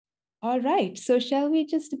All right, so shall we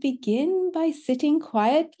just begin by sitting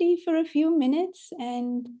quietly for a few minutes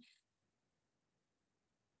and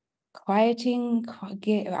quieting?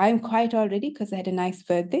 I'm quiet already because I had a nice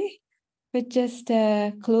birthday, but just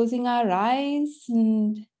closing our eyes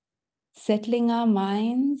and settling our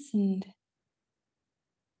minds and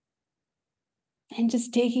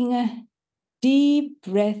just taking a deep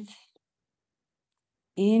breath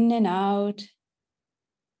in and out,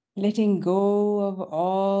 letting go of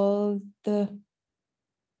all the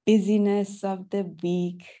busyness of the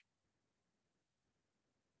week,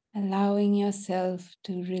 allowing yourself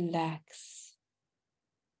to relax,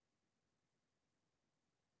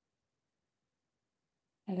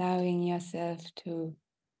 allowing yourself to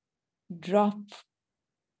drop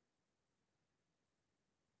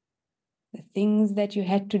the things that you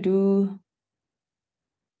had to do,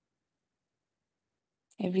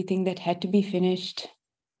 everything that had to be finished,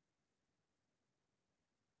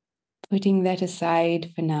 putting that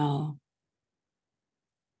aside for now.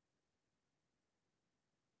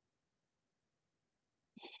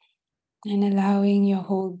 And allowing your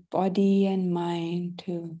whole body and mind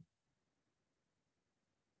to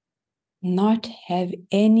not have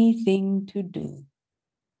anything to do.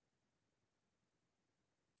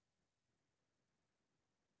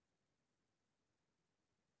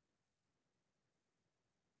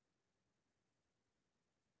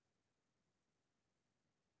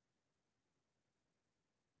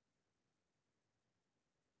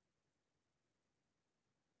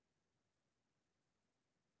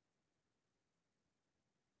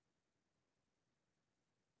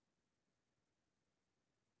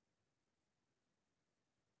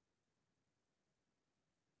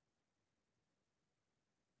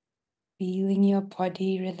 Feeling your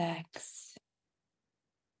body relax.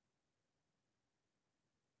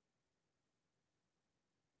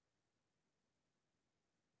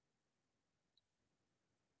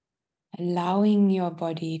 Allowing your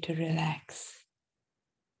body to relax.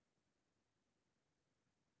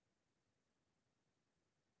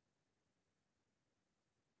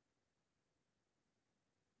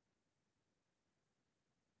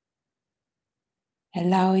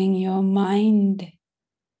 Allowing your mind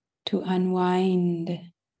to unwind.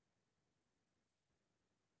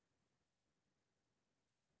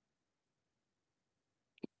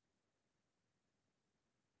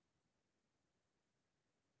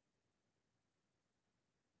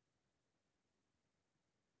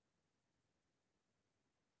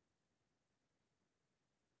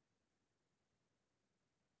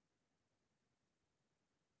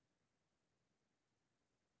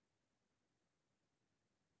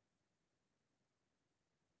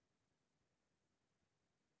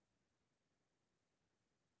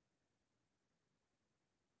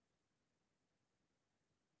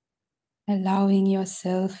 Allowing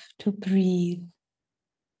yourself to breathe.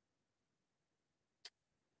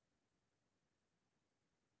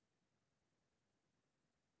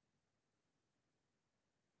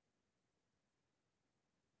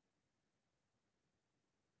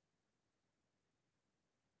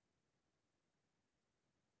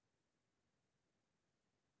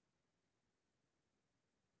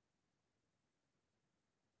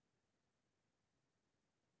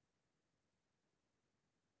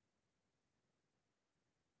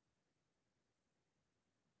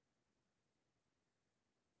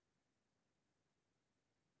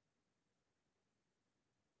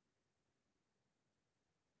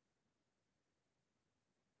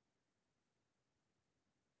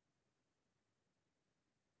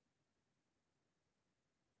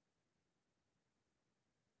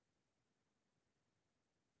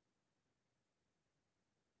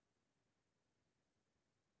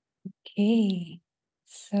 Okay,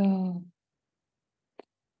 so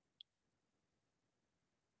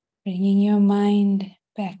bringing your mind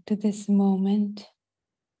back to this moment,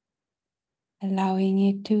 allowing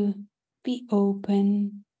it to be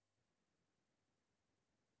open,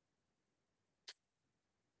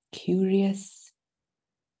 curious,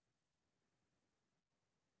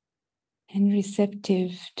 and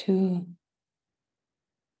receptive to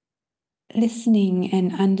listening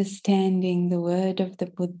and understanding the word of the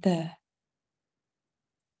Buddha.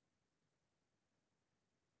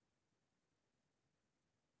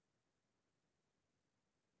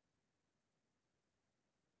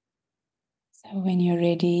 So when you're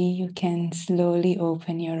ready, you can slowly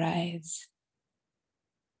open your eyes.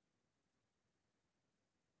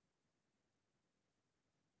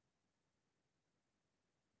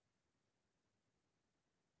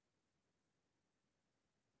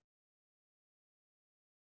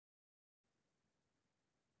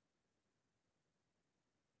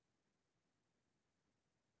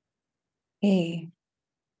 Okay.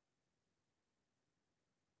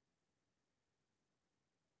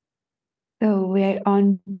 So we're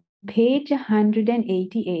on page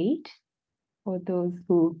 188 for those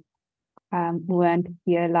who weren't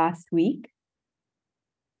here last week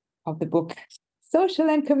of the book Social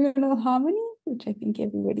and Communal Harmony, which I think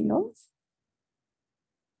everybody knows.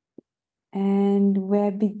 And we're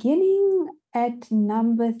beginning at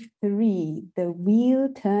number 3, the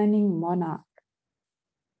wheel-turning monarch.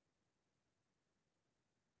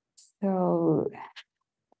 So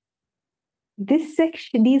these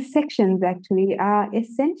sections actually are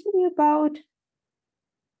essentially about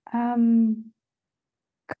karma,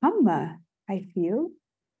 I feel,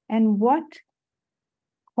 and what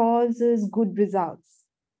causes good results,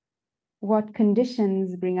 what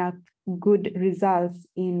conditions bring out good results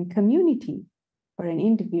in community for an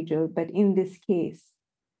individual, but in this case,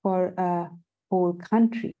 for a whole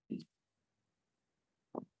country.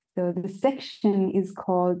 So the section is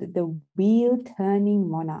called the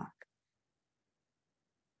wheel-turning monarch.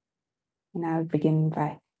 And I'll begin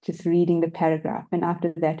by just reading the paragraph, and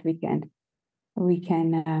after that we can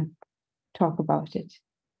talk about it.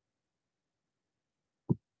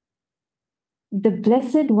 The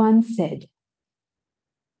Blessed One said,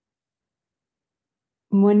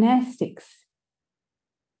 monastics,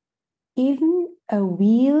 even a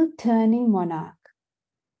wheel-turning monarch,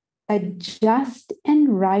 a just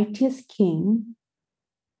and righteous king,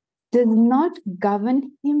 does not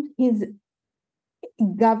govern his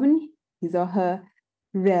or her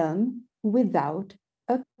realm without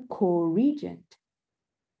a co-regent.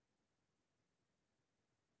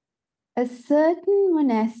 A certain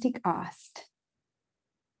monastic asked,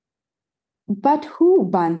 but who,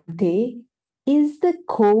 Bhante, is the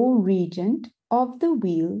co-regent of the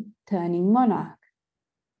wheel-turning monarch,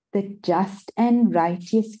 the just and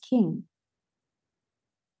righteous king?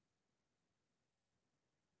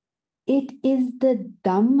 It is the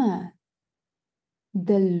Dhamma,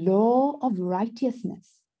 the law of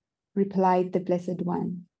righteousness, replied the Blessed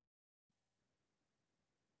One.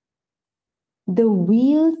 The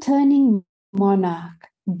wheel-turning monarch,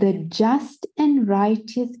 the just and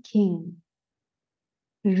righteous king,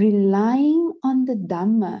 relying on the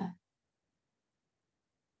Dhamma,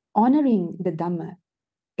 honoring the Dhamma,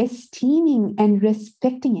 esteeming and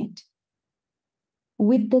respecting it,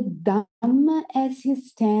 with the Dhamma as his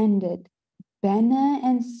standard, banner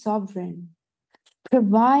and sovereign,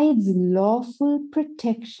 provides lawful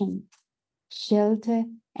protection, shelter,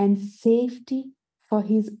 and safety for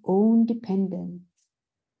his own dependents.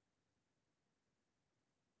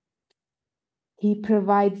 He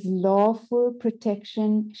provides lawful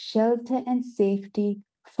protection, shelter, and safety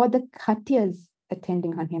for the Khatyas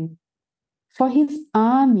attending on him, for his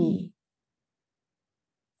army,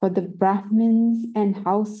 for the Brahmins and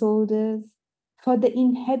householders, for the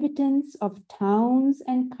inhabitants of towns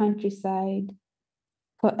and countryside,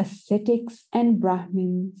 for ascetics and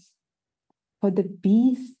Brahmins, for the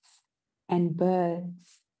beasts and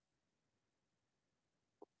birds.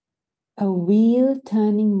 A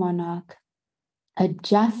wheel-turning monarch, a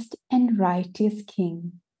just and righteous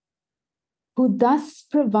king, who thus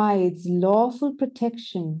provides lawful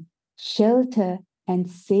protection, shelter, and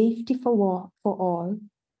safety for all,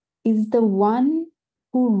 is the one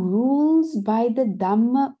who rules by the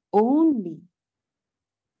Dhamma only,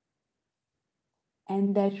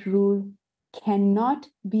 and that rule cannot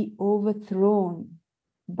be overthrown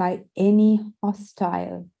by any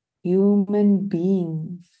hostile human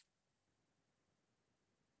beings.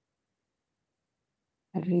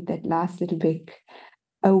 I'll read that last little bit.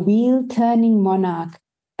 A wheel-turning monarch,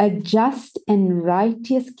 a just and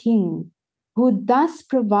righteous king, who thus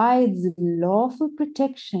provides lawful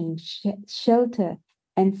protection, shelter,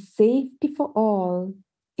 and safety for all,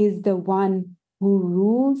 is the one who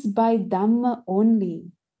rules by Dhamma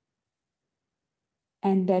only,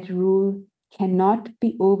 and that rule cannot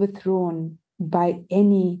be overthrown by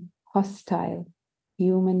any hostile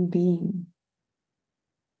human being.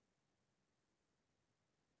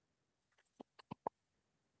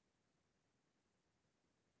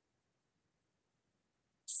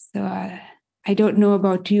 So I don't know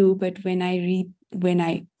about you, but when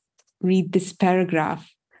I read this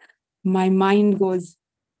paragraph, my mind goes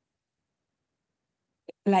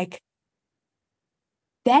like,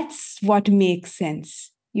 that's what makes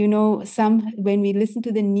sense. You know, when we listen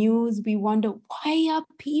to the news, we wonder, why are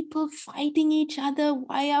people fighting each other?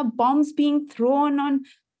 Why are bombs being thrown on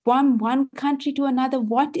one country to another?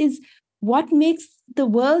 What makes the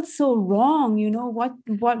world so wrong? You know,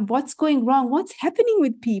 what's going wrong? What's happening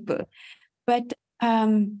with people? But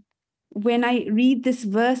when I read this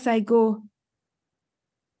verse, I go,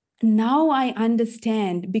 now I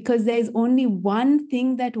understand, because there's only one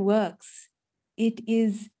thing that works. It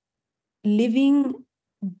is living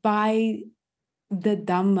by the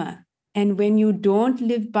Dhamma. And when you don't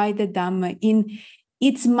live by the Dhamma, in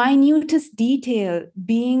its minutest detail,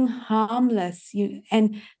 being harmless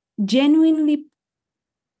and genuinely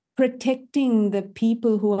protecting the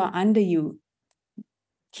people who are under you,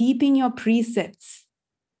 keeping your precepts,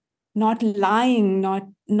 not lying,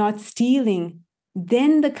 not stealing,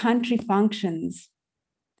 then the country functions.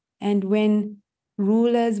 And when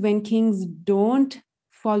rulers, when kings don't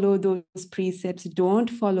follow those precepts, don't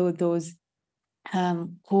follow those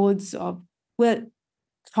codes of, well,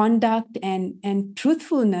 conduct and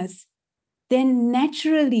truthfulness, then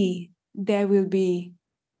naturally there will be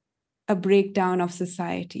a breakdown of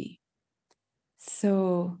society.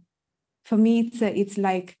 So for me, it's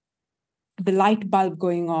like the light bulb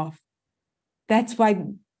going off. That's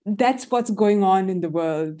what's going on in the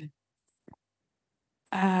world.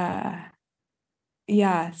 Yeah,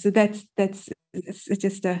 so that's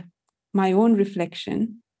just my own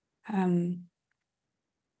reflection. The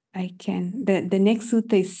next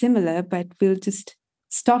sutta is similar, but we'll just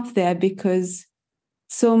stop there, because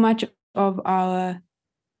so much of our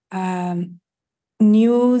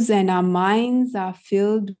news and our minds are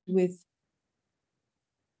filled with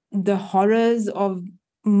the horrors of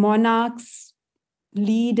monarchs,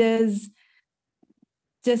 leaders,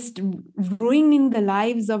 just ruining the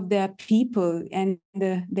lives of their people and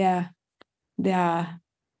their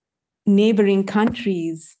neighboring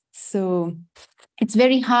countries. So it's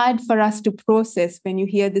very hard for us to process when you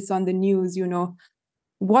hear this on the news,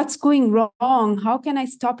 what's going wrong? How can I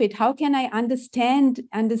stop it? How can I understand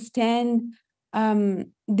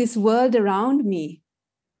this world around me?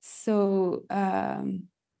 So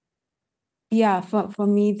yeah, for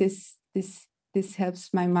me, this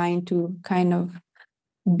helps my mind to kind of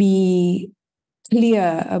be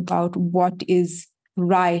clear about what is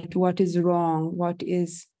right, what is wrong,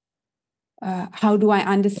 how do I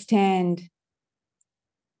understand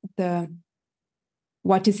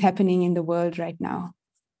what is happening in the world right now.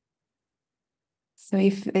 So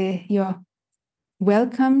if you're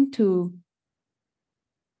welcome to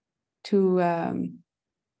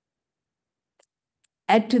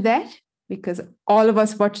add to that, because all of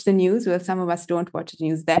us watch the news. Well, some of us don't watch the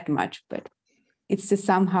news that much, but it's just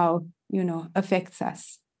somehow, affects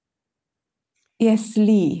us. Yes,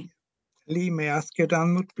 Lee. Lee, may I ask you to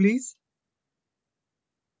unmute, please?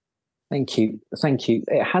 Thank you. Thank you.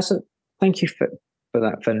 Thank you for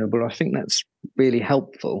that, Venerable. I think that's really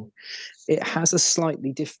helpful. It has a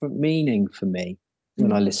slightly different meaning for me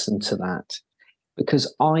when I listen to that,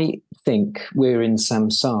 because I think we're in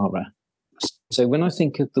samsara. So when I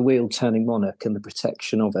think of the wheel-turning monarch and the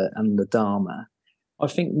protection of it and the Dharma, I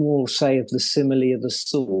think more, say, of the simile of the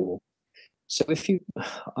saw. So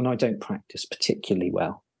and I don't practice particularly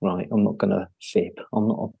well, right? I'm not going to fib. I'm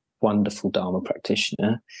not a wonderful Dharma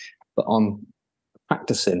practitioner, but I'm a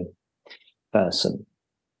practicing person.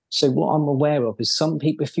 So what I'm aware of is some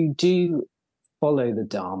people, if you do follow the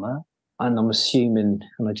Dharma, and I'm assuming,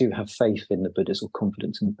 and I do have faith in the Buddha's or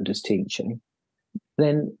confidence in the Buddha's teaching,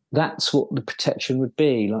 then that's what the protection would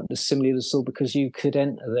be, like the simile of the soul, because you could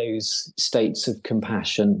enter those states of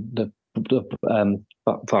compassion, the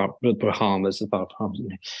Brahmas,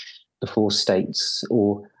 the four states.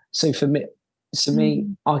 So for me,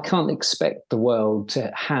 I can't expect the world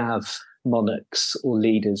to have monarchs or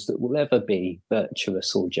leaders that will ever be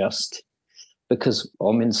virtuous or just, because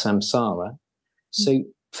I'm in samsara. So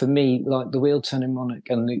for me, like the wheel-turning monarch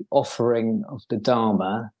and the offering of the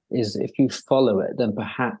Dharma is, if you follow it, then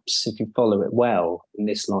perhaps if you follow it well in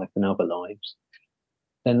this life and other lives,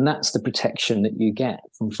 then that's the protection that you get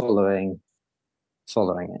from following it.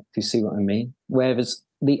 Do you see what I mean? Whereas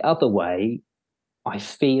the other way, I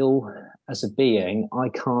feel as a being, I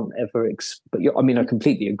can't ever I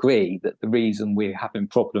completely agree that the reason we're having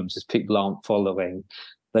problems is people aren't following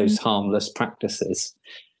those harmless practices.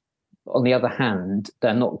 On the other hand,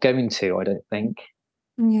 they're not going to, I don't think.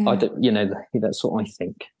 Yeah. I don't, that's what I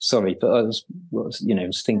think. Sorry, but I was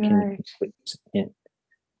thinking. Right.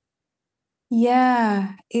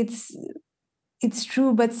 Yeah, it's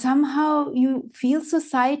true, but somehow you feel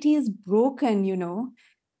society is broken,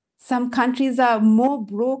 Some countries are more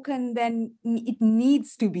broken than it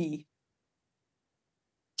needs to be.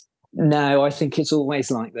 No, I think it's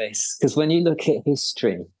always like this, because when you look at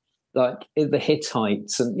history, like the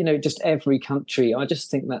Hittites and, just every country, I just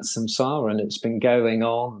think that's samsara, and it's been going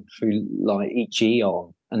on through like each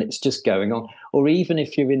eon, and it's just going on. Or even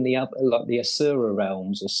if you're in the Asura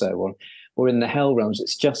realms or so on, or in the hell realms,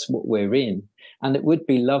 it's just what we're in. And it would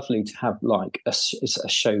be lovely to have like a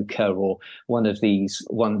Ashoka or one of these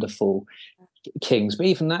wonderful kings, but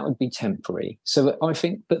even that would be temporary. So I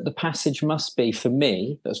think that the passage must be, for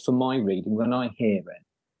me, that's for my reading, when I hear it,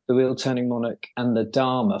 the wheel turning monarch and the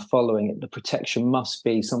Dharma following it, the protection must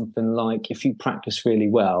be something like, if you practice really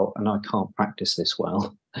well, and I can't practice this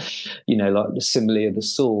well, you know, like the simile of the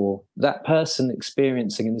saw, that person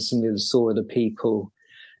experiencing in the simile of the saw are the people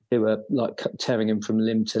who are like tearing him from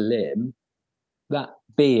limb to limb. That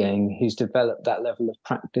being who's developed that level of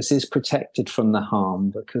practice is protected from the harm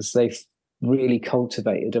because they've really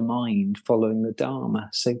cultivated a mind following the Dharma.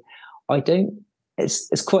 So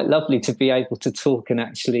it's quite lovely to be able to talk and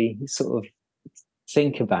actually sort of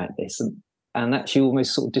think about this and actually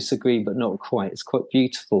almost sort of disagree, but not quite. It's quite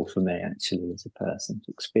beautiful for me, actually, as a person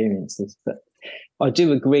to experience this. But I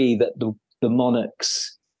do agree that the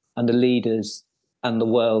monarchs and the leaders and the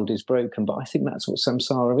world is broken, but I think that's what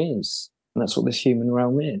samsara is. And that's what this human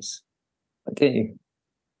realm is. I do.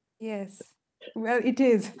 Yes. Well, it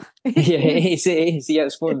is. Yeah, it is. Yeah,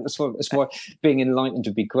 it's why being enlightened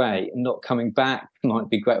would be great, and not coming back might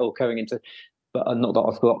be great, or going into. But not that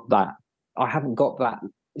I've got that. I haven't got that.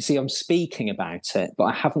 See, I'm speaking about it, but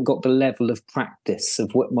I haven't got the level of practice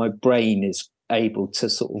of what my brain is able to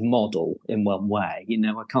sort of model in one way. You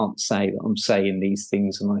know, I can't say that I'm saying these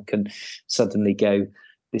things and I can suddenly go,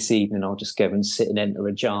 this evening I'll just go and sit and enter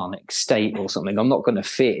a jhanic state or something. I'm not going to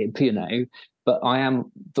fib, you know. But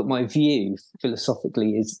my view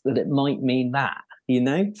philosophically is that it might mean that, you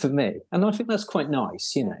know, for me. And I think that's quite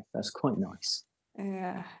nice, you know, that's quite nice.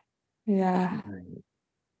 Yeah. Yeah.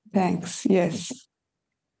 Thanks. Yes.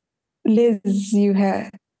 Liz, you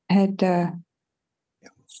had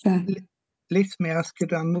Liz, may I ask you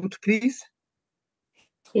to unmute, please?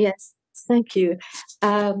 Yes, thank you.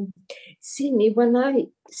 See, when I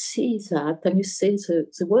see that, and you say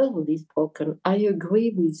the world is broken, I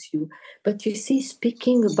agree with you. But you see,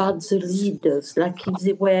 speaking about the leaders, like if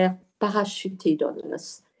they were parachuted on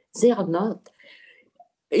us, they are not.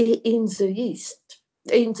 In the East,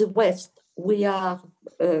 in the West, we are,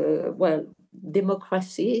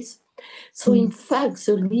 democracies. So in fact,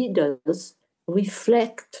 the leaders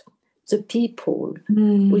reflect the people,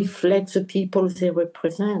 reflect the people they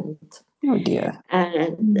represent. Oh dear.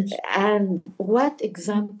 And what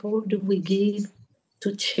example do we give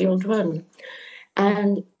to children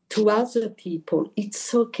and to other people?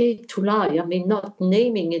 It's okay to lie. I mean, not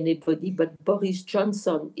naming anybody, but Boris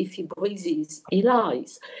Johnson, if he breathes, he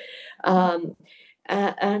lies.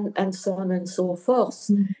 And so on and so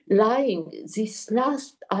forth. Lying, this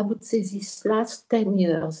last 10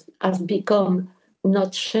 years has become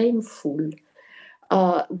not shameful.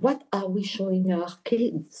 What are we showing our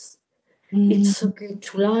kids? It's okay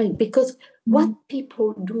to lie, because what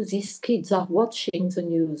people do, these kids are watching the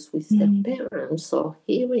news with their parents or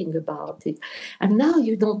hearing about it. And now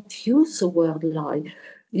you don't use the word lie.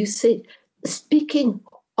 You say, speaking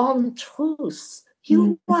on truth.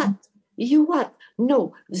 You what? You what?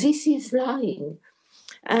 No, this is lying.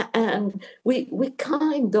 And we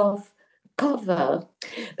kind of cover,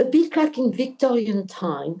 a bit like in Victorian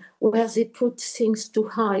time, where they put things to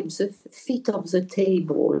hide the feet of the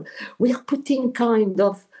table. We're putting kind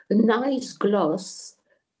of a nice gloss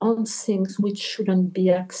on things which shouldn't be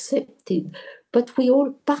accepted. But we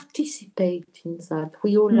all participate in that.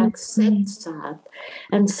 We all accept that.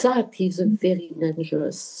 And that is a very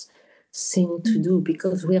dangerous thing to do,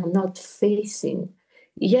 because we are not facing,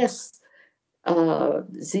 yes,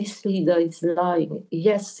 this leader is lying.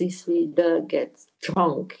 Yes, this leader gets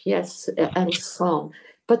drunk. Yes, and so on.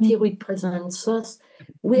 But he represents us.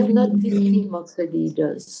 We are not victims of the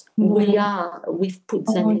leaders. We are. We've put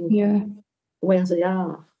them in where they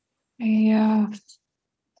are. Yeah.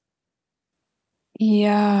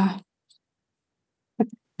 Yeah.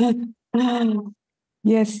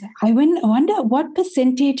 Yes. I wonder what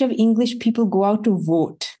percentage of English people go out to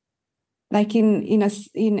vote. Like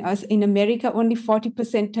in America, only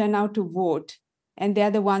 40% turn out to vote, and they're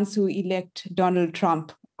the ones who elect Donald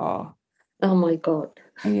Trump. Oh my God!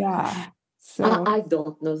 Yeah. So I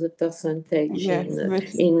don't know the percentage yes,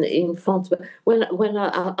 in France. But when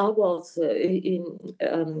I was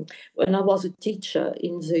when I was a teacher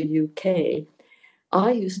in the UK,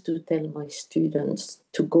 I used to tell my students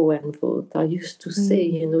to go and vote. I used to say,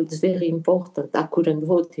 it's very important. I couldn't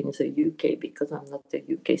vote in the UK because I'm not a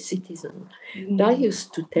UK citizen. But I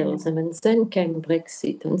used to tell them, and then came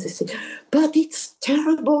Brexit, and they said, but it's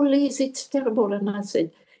terrible, Liz, it's terrible. And I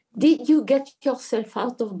said, did you get yourself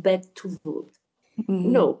out of bed to vote?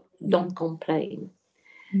 No, don't complain.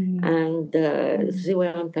 And they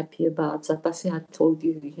weren't happy about that. I told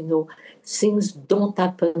you, things don't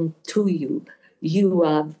happen to you. you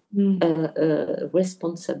have a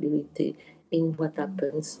responsibility in what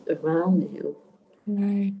happens around you.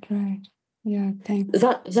 Right. Yeah, thanks.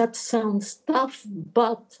 That sounds tough,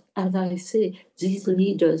 but as I say, these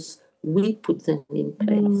leaders, we put them in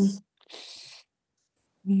place.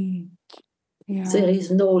 Yeah. There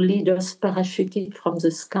is no leaders parachuted from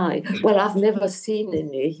the sky. Well, I've never seen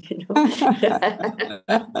any, you know.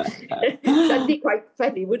 That'd be quite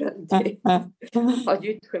funny, wouldn't it?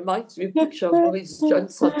 It reminds me of a picture of Boris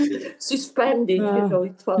Johnson suspended, you know,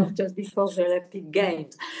 it was just before the Olympic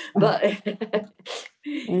Games. But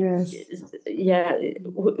yes. Yeah,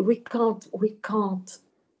 we can't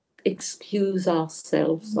excuse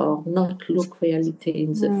ourselves or not look reality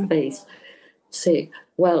in the face. Say,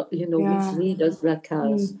 well, you know, with leaders like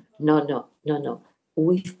us, no.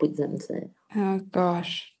 We've put them there. Oh,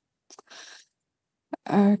 gosh.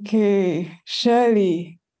 Okay.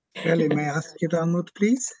 Shirley. Shirley, may I ask you to unmute,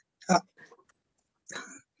 please?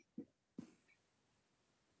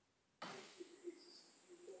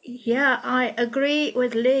 Yeah, I agree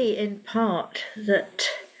with Lee in part that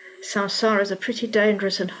samsara is a pretty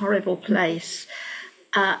dangerous and horrible place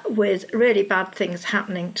with really bad things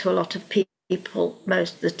happening to a lot of people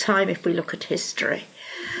most of the time if we look at history.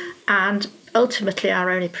 And ultimately our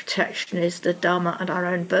only protection is the Dharma and our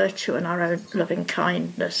own virtue and our own loving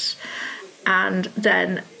kindness. And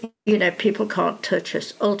then, you know, people can't touch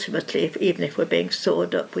us. Ultimately, even if we're being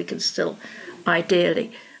sawed up, we can still,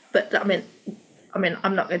 ideally. But I mean,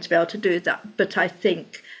 I'm not going to be able to do that, but I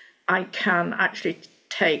think I can actually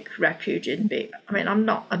take refuge in I'm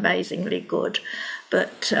not amazingly good,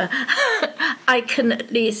 but I can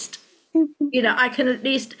at least, you know,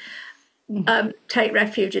 take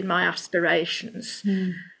refuge in my aspirations.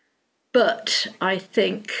 But I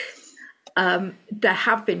think there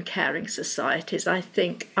have been caring societies. I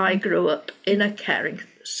think I grew up in a caring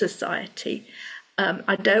society.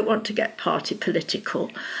 I don't want to get party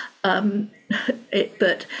political,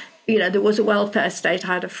 but you know, there was a welfare state.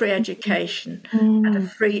 I had a free education and a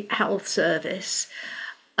free health service,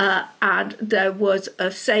 and there was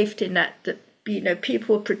a safety net that, you know,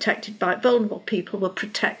 people were protected by, vulnerable people were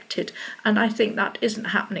protected, and I think that isn't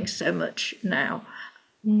happening so much now.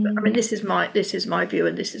 I mean, this is my view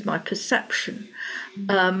and this is my perception.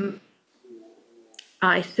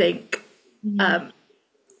 I think.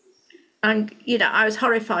 And, you know, I was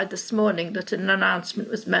horrified this morning that an announcement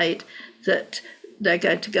was made that they're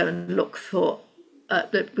going to go and look for,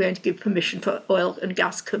 that we're going to give permission for oil and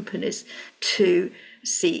gas companies to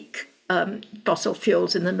seek fossil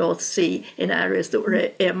fuels in the North Sea in areas that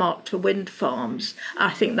were earmarked for wind farms.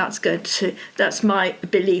 I think that's my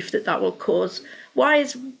belief that will cause. Why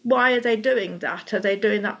are they doing that? Are they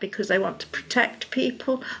doing that because they want to protect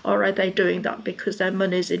people, or are they doing that because their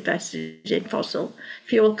money is invested in fossil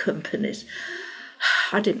fuel companies?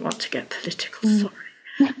 I didn't want to get political, sorry.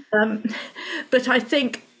 But I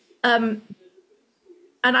think, and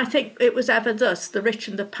I think it was ever thus, the rich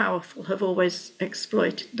and the powerful have always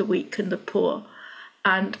exploited the weak and the poor.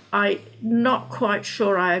 And I'm not quite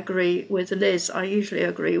sure I agree with Liz. I usually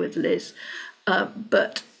agree with Liz,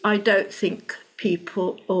 but I don't think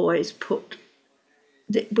people always people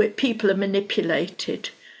are manipulated,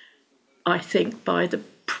 I think, by the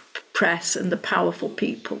press and the powerful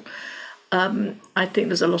people. I think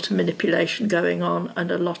there's a lot of manipulation going on and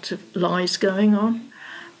a lot of lies going on.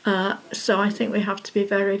 So I think we have to be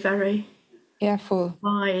very, very careful,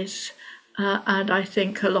 wise. And I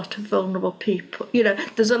think a lot of vulnerable people, you know,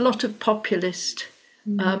 there's a lot of populist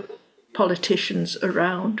politicians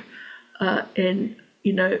around in,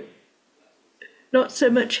 you know, not so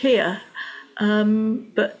much here,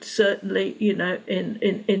 but certainly, you know,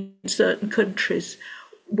 in certain countries,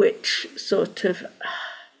 which sort of,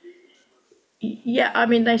 I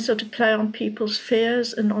mean, they sort of play on people's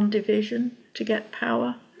fears and on division to get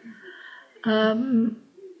power. And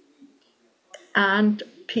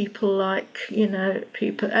people like, you know,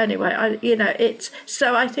 anyway,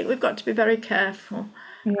 so I think we've got to be very careful.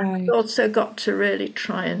 Right. We've also got to really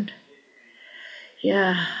try and,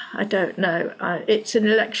 I don't know. It's an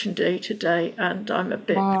election day today, and I'm a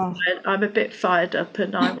bit fired up,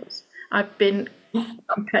 and I've been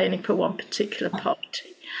campaigning for one particular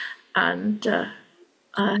party, and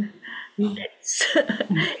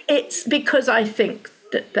it's because I think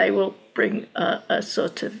that they will bring a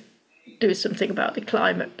sort of do something about the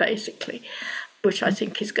climate, basically, which I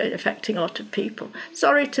think is affecting a lot of people.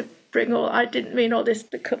 Sorry to bring I didn't mean all this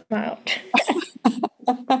to come out.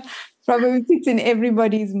 Probably sits in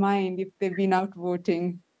everybody's mind if they've been out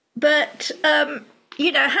voting. But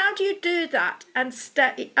you know, how do you do that and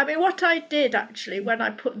stay? I mean, what I did actually when I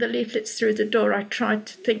put the leaflets through the door, I tried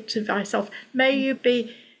to think to myself, may you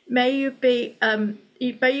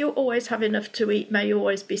always have enough to eat, may you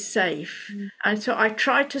always be safe. And so I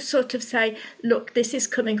tried to sort of say, look, this is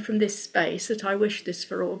coming from this space, that I wish this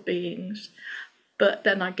for all beings. But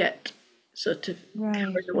then I get sort of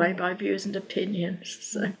carried away by views and opinions.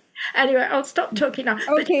 So anyway, I'll stop talking now.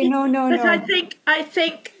 Okay, no. But I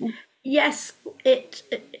think yes,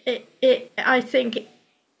 I think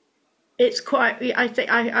it's quite.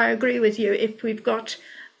 I agree with you. If we've got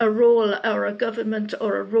a ruler or a government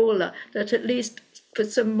or a ruler that at least for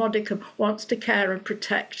some modicum wants to care and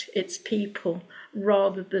protect its people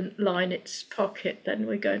rather than line its pocket, then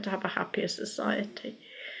we're going to have a happier society.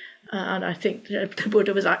 And I think the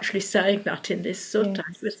Buddha was actually saying that in this sutta.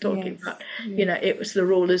 He was talking about, you know, it was the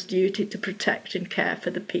ruler's duty to protect and care for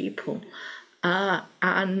the people.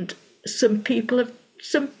 And some people have,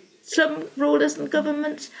 some rulers and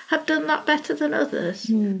governments have done that better than others.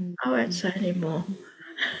 I won't say any more.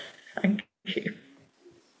 Thank you.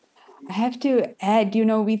 I have to add, you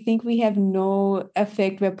know, we think we have no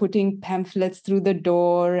effect. We're putting pamphlets through the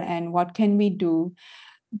door and what can we do?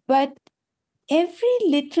 But every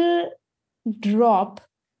little drop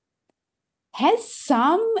has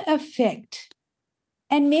some effect.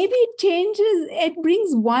 And maybe it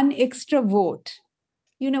brings one extra vote.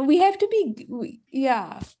 You know, we have to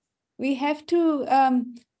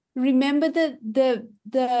remember the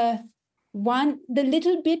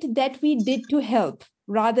little bit that we did to help,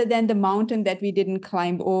 rather than the mountain that we didn't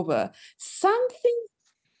climb over. Something,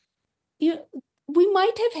 we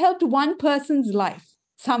might have helped one person's life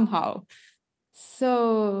somehow.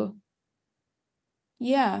 So,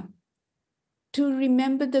 yeah, to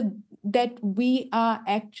remember that we are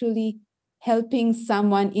actually helping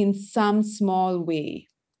someone in some small way,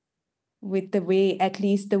 with at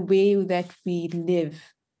least the way that we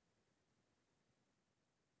live.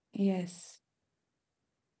 Yes.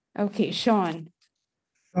 Okay, Sean.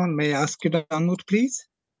 Sean, may I ask you to unmute, please?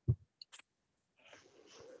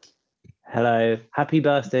 Hello. Happy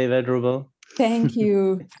birthday, Venerable. Thank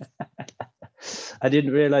you. I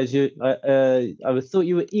didn't realize you. I thought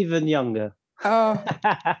you were even younger. Oh.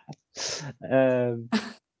 I've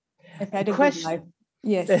had a good life.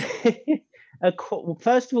 Yes.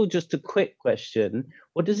 First of all, just a quick question.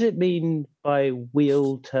 What does it mean by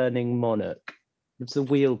wheel-turning monarch? What's the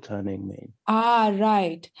wheel-turning mean?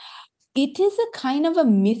 Right. It is a kind of a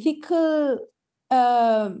mythical...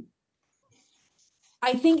 I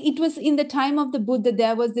think it was in the time of the Buddha,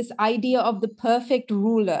 there was this idea of the perfect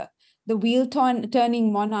ruler. The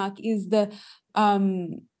wheel-turning monarch is the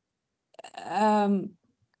kind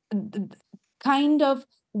of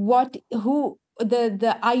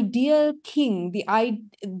the ideal king, the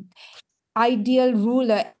ideal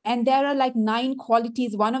ruler. And there are like 9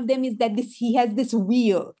 qualities. One of them is that he has this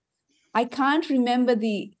wheel. I can't remember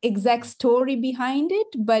the exact story behind it,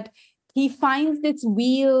 but he finds this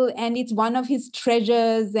wheel and it's one of his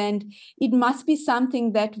treasures, and it must be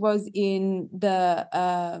something that was in the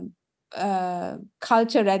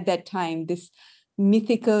culture at that time, this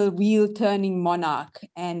mythical wheel-turning monarch,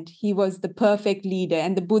 and he was the perfect leader,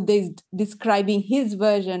 and the Buddha is describing his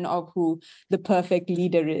version of who the perfect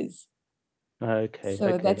leader is. Okay.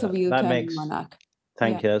 So that's a wheel-turning monarch.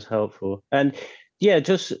 Thank you, that's helpful. And yeah,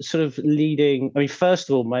 just sort of leading, I mean, first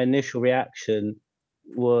of all, my initial reaction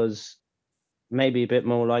was maybe a bit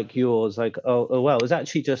more like yours, like, oh well, it was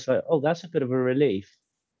actually just like, oh, that's a bit of a relief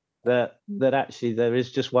that actually there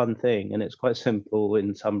is just one thing, and it's quite simple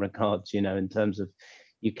in some regards, you know, in terms of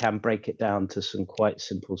you can break it down to some quite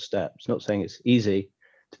simple steps. Not saying it's easy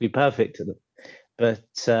to be perfect at them, but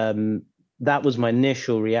that was my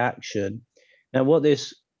initial reaction. Now, what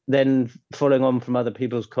this then, following on from other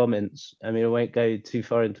people's comments, I mean, I won't go too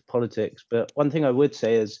far into politics, but one thing I would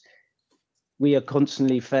say is we are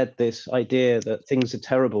constantly fed this idea that things are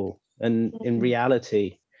terrible, and in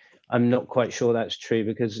reality, I'm not quite sure that's true,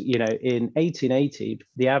 because, you know, in 1880,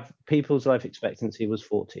 the people's life expectancy was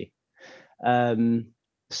 40.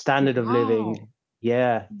 Standard of living,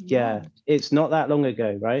 yeah, it's not that long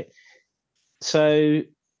ago, right? So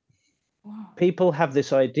people have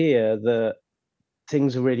this idea that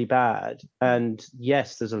things are really bad, and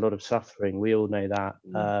yes, there's a lot of suffering. We all know that.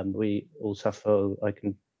 We all suffer. I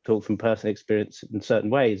can talk from personal experience in certain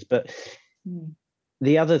ways, but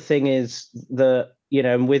the other thing is that, you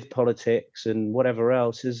know, with politics and whatever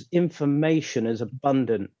else, is information is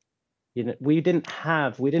abundant. You know, we didn't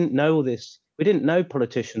know this. We didn't know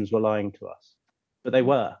politicians were lying to us, but they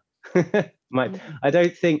were. I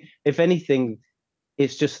don't think, if anything,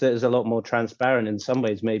 it's just that it's a lot more transparent. In some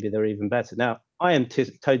ways, maybe they're even better. Now, I am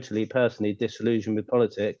totally personally disillusioned with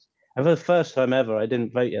politics. And for the first time ever, I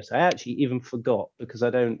didn't vote yesterday. I actually even forgot, because I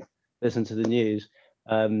don't listen to the news,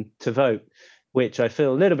 to vote, which I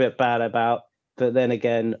feel a little bit bad about. But then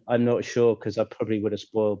again, I'm not sure, because I probably would have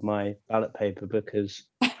spoiled my ballot paper, because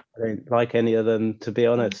I don't like any of them, to be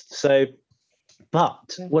honest. So,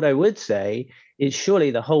 but what I would say is, surely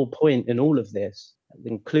the whole point in all of this,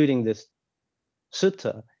 including this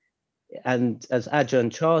sutta, and as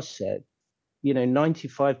Ajahn Chah said,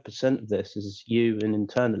 95% of this is you and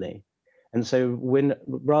internally. And so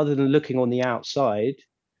rather than looking on the outside,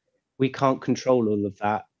 we can't control all of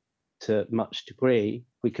that to much degree.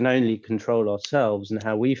 We can only control ourselves and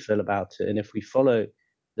how we feel about it. And if we follow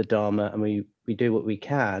the Dharma and we do what we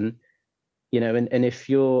can, and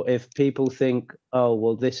if people think, oh,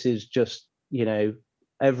 well, this is just,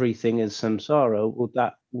 everything is samsara,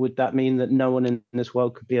 would that mean that no one in this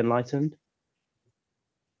world could be enlightened?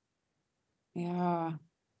 Yeah.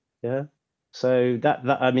 Yeah. So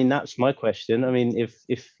that's my question. I mean,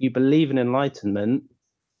 if you believe in enlightenment,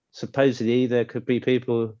 supposedly there could be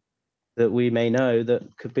people that we may know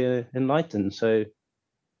that could be enlightened. So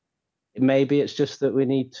maybe it's just that we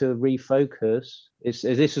need to refocus. This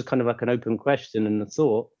is kind of like an open question and a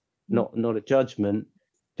thought, not a judgment.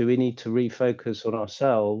 Do we need to refocus on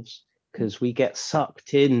ourselves? Because we get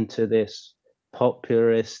sucked into this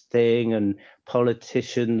populist thing and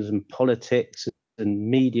politicians and politics and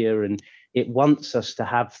media, and it wants us to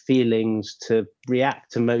have feelings, to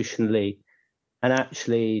react emotionally. And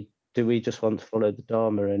actually, do we just want to follow the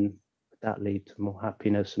Dharma, and would that lead to more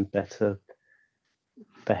happiness and better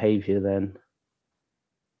behavior then?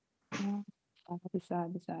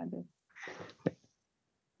 Sadhu.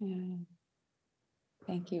 Yeah.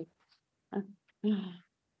 Thank you.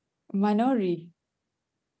 Manori.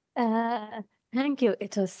 Thank you.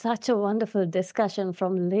 It was such a wonderful discussion,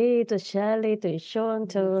 from Lee to Shirley to Ishon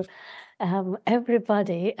to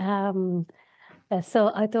everybody.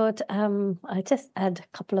 So I thought I just add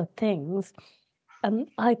a couple of things.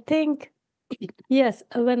 I think, yes,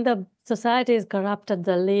 when the society is corrupted,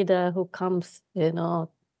 the leader who comes,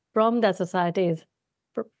 from the society is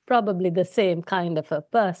probably the same kind of a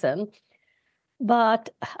person. But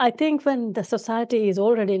I think when the society is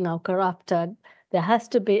already now corrupted, there has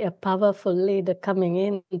to be a powerful leader coming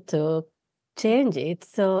in to change it.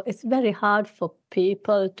 So it's very hard for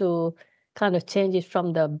people to kind of change it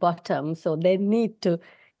from the bottom. So they need to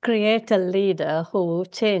create a leader who will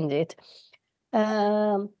change it.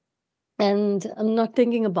 And I'm not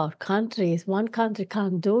thinking about countries. One country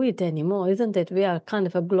can't do it anymore, isn't it? We are kind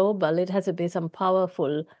of a global. It has to be some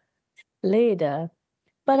powerful leader.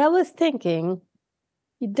 But I was thinking,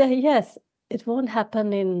 yes, it won't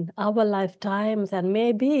happen in our lifetimes, and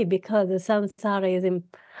maybe because the samsara is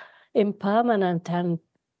impermanent and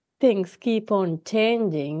things keep on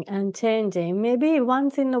changing and changing. Maybe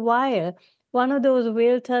once in a while, one of those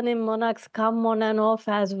wheel-turning monarchs come on and off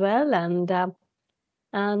as well, and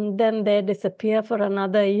then they disappear for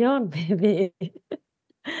another eon, maybe.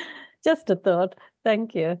 Just a thought.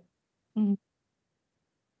 Thank you.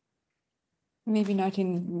 Maybe not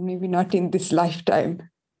in this lifetime.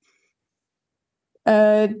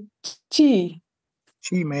 Chi.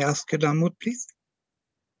 Chi, may I ask Adamut, please?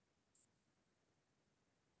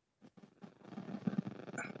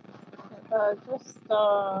 Just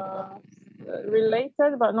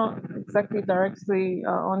related, but not exactly directly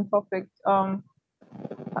on topic.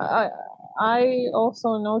 I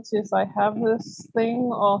also notice I have this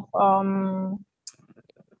thing of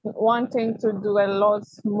wanting to do a lot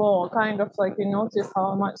more, kind of like you notice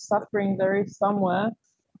how much suffering there is somewhere,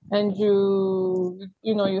 and you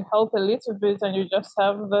help a little bit, and you just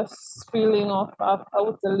have this feeling of I've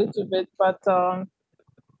helped a little bit, but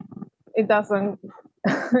it doesn't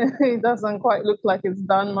it doesn't quite look like it's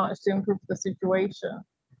done much to improve the situation.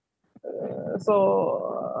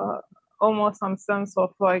 So almost some sense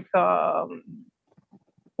of like not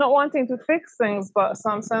wanting to fix things, but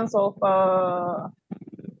some sense of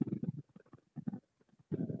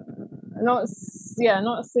not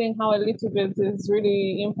seeing how a little bit is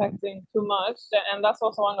really impacting too much. And that's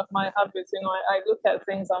also one of my habits. I look at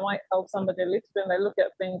things, I might help somebody a little bit, and I look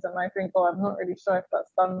at things and I think, oh, I'm not really sure if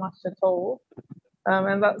that's done much at all.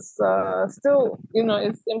 And that's still,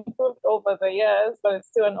 it's improved over the years, but it's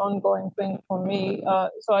still an ongoing thing for me.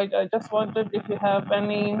 So I just wondered if you have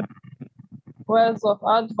any words of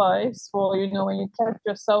advice for, when you catch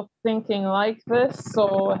yourself thinking like this,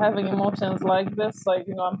 or having emotions like this, like,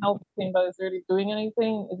 I'm helping, but is it really doing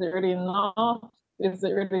anything? Is it really enough? Is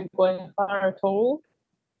it really going far at all?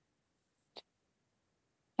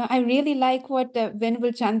 I really like what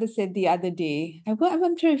Venerable Chanda said the other day. I'm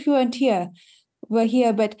not sure if you weren't here. were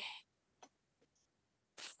here, but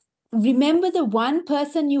remember the one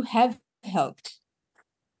person you have helped.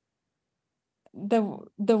 The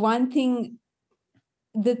one thing,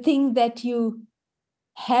 the thing that you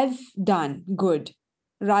have done good,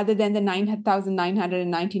 rather than the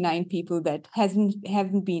 9,999 people that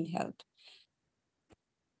haven't been helped.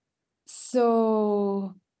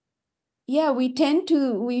 So yeah, we tend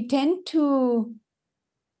to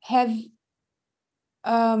have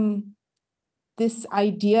this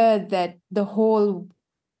idea that the whole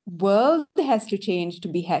world has to change to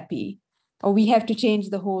be happy, or we have to change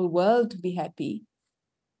the whole world to be happy.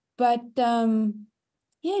 But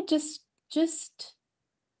yeah, just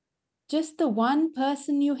the one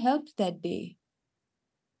person you helped that day.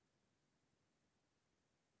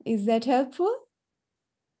 Is that helpful?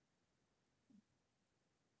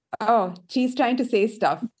 Oh, she's trying to say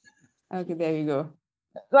stuff. Okay, there you go.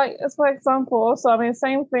 Like, as for example, also, I mean,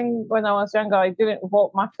 same thing when I was younger, I didn't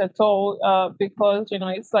vote much at all because, you know,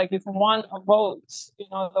 it's like it's one vote. You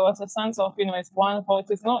know, there was a sense of, you know, it's one vote.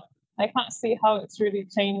 It's not, I can't see how it's really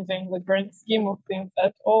changing the grand scheme of things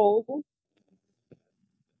at all.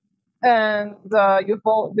 And you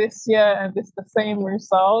vote this year and it's the same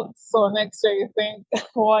result. So next year you think,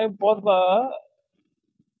 why bother?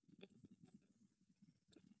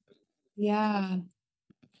 Yeah.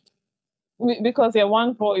 Because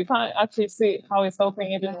one vote, you can't actually see how it's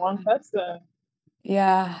helping even one person.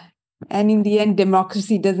 Yeah. And in the end,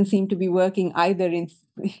 democracy doesn't seem to be working either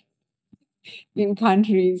in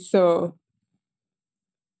countries. So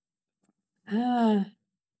as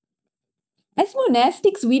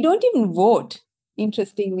monastics, we don't even vote,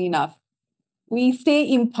 interestingly enough. We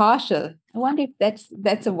stay impartial. I wonder if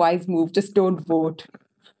that's a wise move. Just don't vote.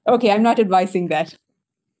 Okay, I'm not advising that.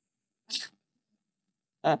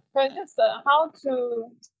 But just how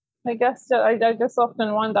to, I guess I just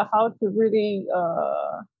often wonder how to really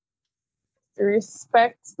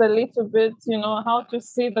respect the little bit, you know, how to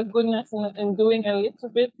see the goodness in doing a little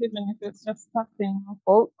bit, even if it's just nothing.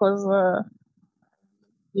 Because,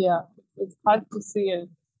 yeah, it's hard to see it.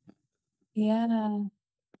 Yeah.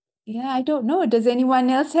 Yeah, I don't know. Does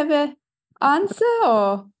anyone else have an answer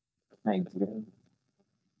or? I do.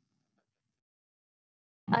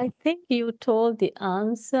 I think you told the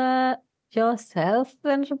answer yourself,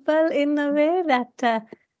 Venerable, in a way that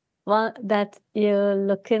that you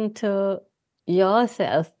look into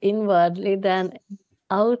yourself inwardly than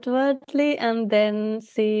outwardly, and then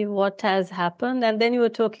see what has happened. And then you were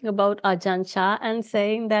talking about Ajahn Chah and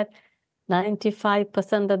saying that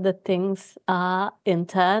 95% of the things are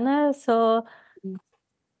internal. So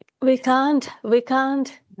we can't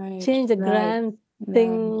change the grand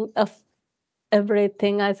thing of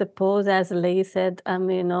everything, I suppose, as Lee said.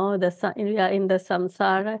 You know, we are in the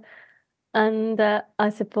samsara, and I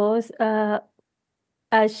suppose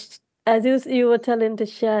as you were telling to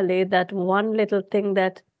Shirley, that one little thing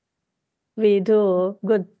that we do,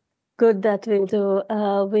 good that we do,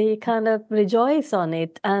 we kind of rejoice on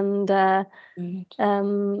it and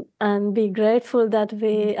be grateful that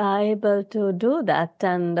we are able to do that.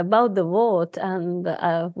 And about the vote, and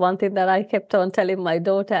one thing that I kept on telling my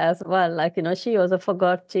daughter as well, like, you know, she also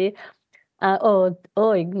forgot, or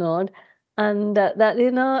ignored, and that, you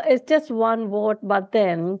know, it's just one vote, but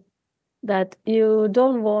then that you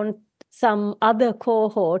don't want some other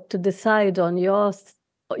cohort to decide on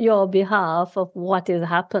your behalf of what is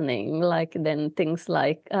happening, like then things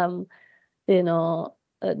like you know,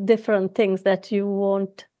 different things that you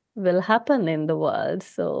want will happen in the world.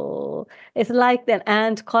 So it's like an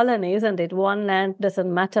ant colony, isn't it? One ant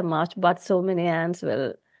doesn't matter much, but so many ants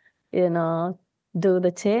will, you know, do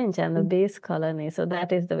the change, and the bees colony. So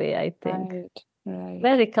that is the way I think. Right.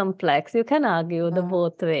 Very complex. You can argue the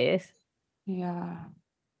both ways. Yeah.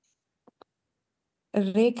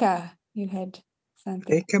 Rekha, you had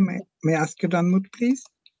something. Rekha, may I ask you to unmute, please?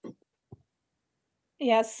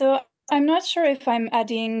 Yeah, so I'm not sure if I'm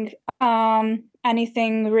adding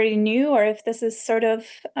anything really new, or if this is sort of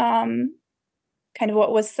kind of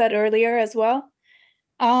what was said earlier as well.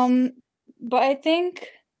 But I think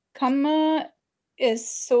Kamma is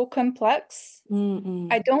so complex.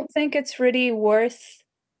 I don't think it's really worth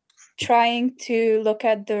trying to look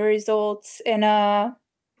at the results in a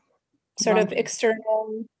sort of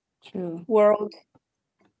external world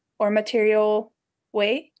or material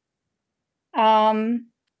way. And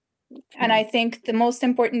I think the most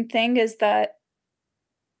important thing is that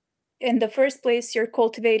in the first place, you're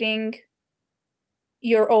cultivating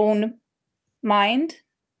your own mind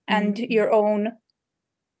and your own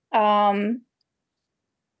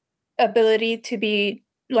ability to be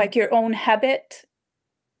like your own habit,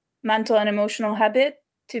 mental and emotional habit,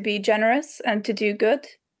 to be generous and to do good.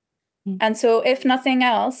 And so if nothing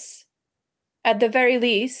else, at the very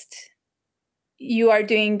least, you are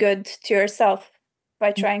doing good to yourself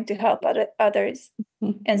by trying to help others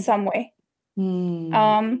in some way.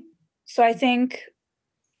 So I think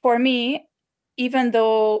for me, even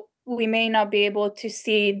though we may not be able to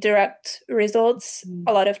see direct results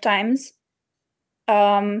a lot of times,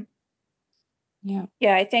 I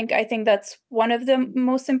think that's one of the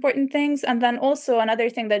most important things. And then also another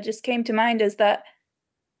thing that just came to mind is that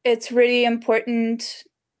it's really important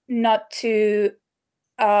not to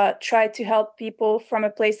try to help people from a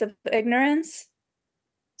place of ignorance.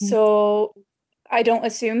 So I don't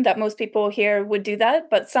assume that most people here would do that,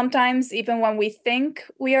 but sometimes even when we think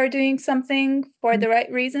we are doing something for the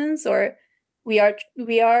right reasons, or we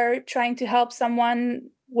are trying to help someone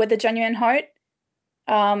with a genuine heart,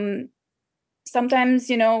 sometimes,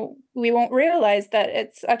 we won't realize that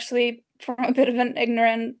it's actually from a bit of an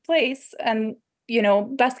ignorant place. And,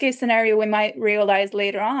 best case scenario, we might realize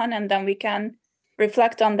later on, and then we can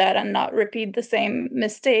reflect on that and not repeat the same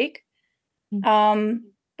mistake.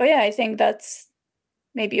 But yeah, I think that's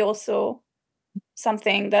maybe also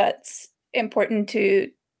something that's important to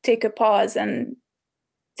take a pause and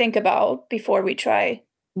think about before we try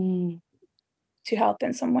to help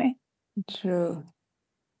in some way. True.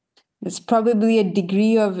 There's probably a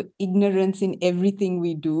degree of ignorance in everything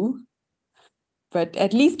we do, but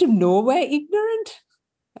at least to know we're ignorant.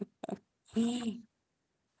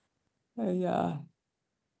 Yeah.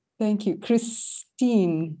 Thank you.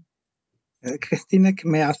 Christine. Christina,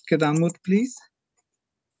 may I ask you to unmute, please?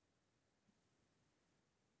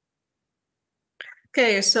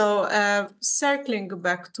 Okay, so circling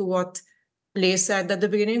back to what Lee said at the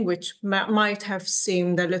beginning, which might have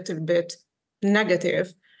seemed a little bit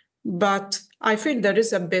negative, but I feel there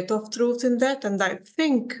is a bit of truth in that. And I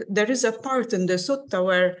think there is a part in the Sutta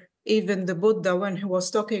where even the Buddha, when he was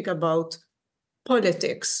talking about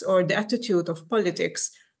politics or the attitude of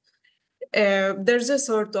politics, there's a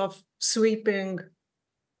sort of sweeping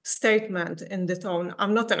statement in the tone.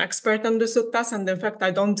 I'm not an expert on the suttas, and in fact,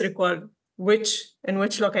 I don't recall in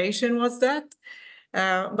which location was that.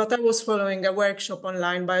 But I was following a workshop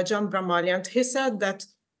online by Ajahn Brahmali, and he said that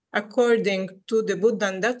according to the Buddha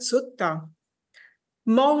and that sutta,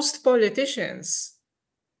 most politicians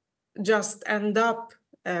just end up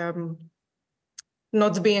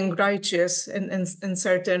not being righteous in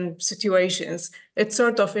certain situations. It's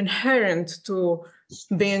sort of inherent to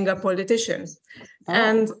being a politician.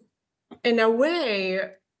 And in a way,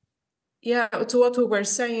 to what we were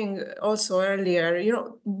saying also earlier,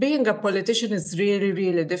 being a politician is really,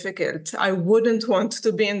 really difficult. I wouldn't want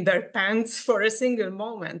to be in their pants for a single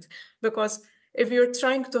moment, because if you're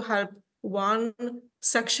trying to help one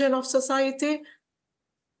section of society,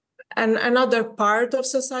 and another part of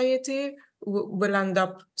society will end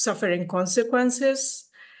up suffering consequences.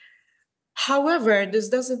 However, this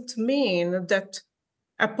doesn't mean that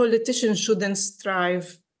a politician shouldn't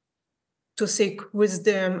strive to seek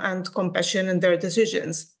wisdom and compassion in their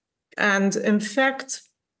decisions. And in fact,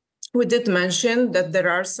 we did mention that there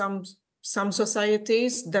are some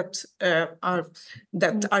societies that are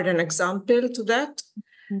an example to that.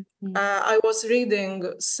 I was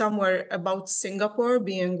reading somewhere about Singapore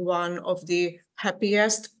being one of the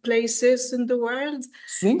happiest places in the world.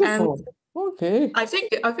 Singapore, okay. I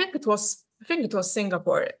think it was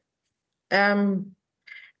Singapore.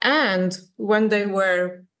 And when they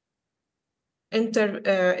were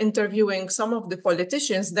interviewing some of the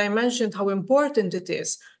politicians, they mentioned how important it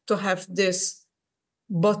is to have this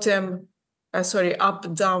up-bottom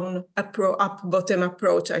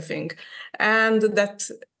approach, I think, and that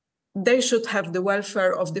they should have the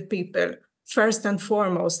welfare of the people first and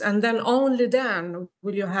foremost, and then only then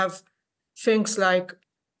will you have things like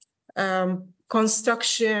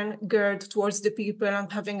construction geared towards the people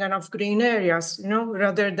and having enough green areas,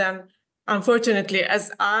 rather than, unfortunately,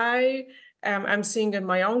 as I am seeing in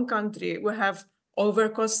my own country, we have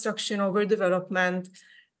over-construction, over-development.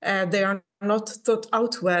 They are not thought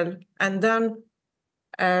out well, and then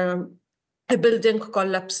a building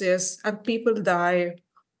collapses and people die.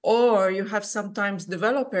 Or you have sometimes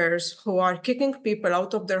developers who are kicking people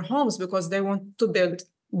out of their homes because they want to build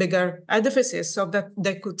bigger edifices so that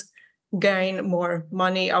they could gain more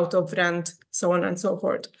money out of rent, so on and so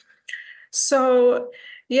forth. So,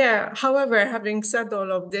 however, having said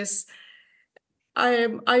all of this,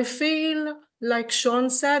 I feel like Sean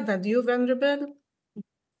said, and you, Venerable,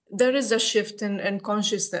 there is a shift in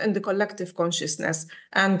consciousness, in the collective consciousness,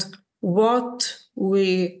 and what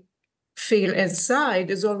we feel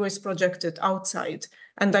inside is always projected outside.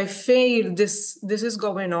 And I feel this is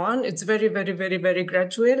going on. It's very, very, very, very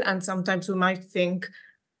gradual. And sometimes we might think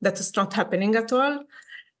that it's not happening at all.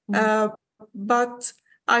 But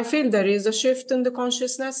I feel there is a shift in the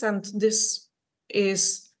consciousness, and this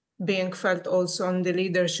is being felt also on the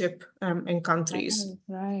leadership in countries.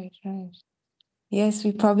 Right. Yes,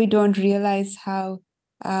 we probably don't realize how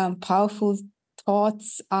powerful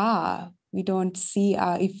thoughts are. We don't see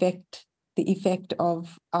the effect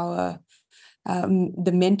of our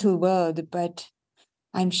the mental world, but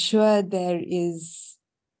I'm sure there is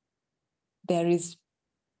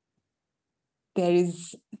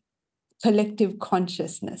collective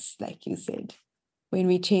consciousness, like you said. When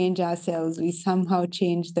we change ourselves, we somehow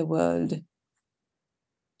change the world.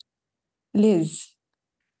 Liz.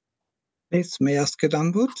 Please, may I ask a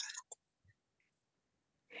downvote?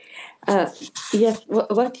 Yes,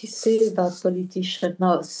 what you say about politicians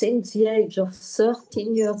now, since the age of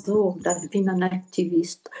 13 years old, I've been an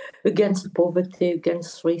activist against poverty,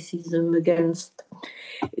 against racism, against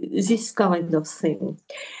this kind of thing.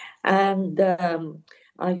 And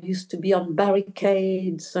I used to be on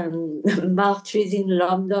barricades and marches in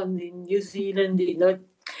London, in New Zealand,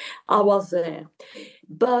 I was there.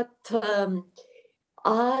 But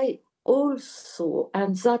I also,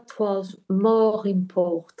 and that was more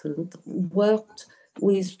important, worked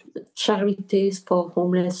with charities for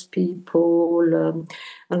homeless people,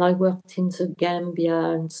 and I worked in the Gambia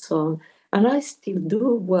and so on. And I still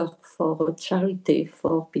do work for a charity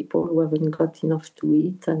for people who haven't got enough to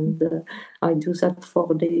eat, and I do that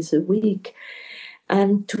 4 days a week.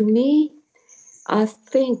 And to me, I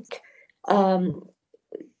think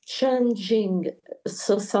changing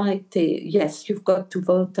society, yes, you've got to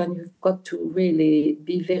vote and you've got to really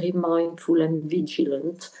be very mindful and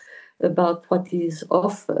vigilant about what is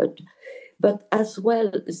offered. But as well,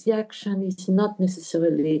 the action is not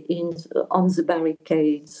necessarily on the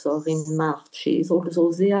barricades or in marches,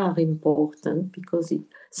 although they are important because it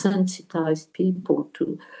sensitizes people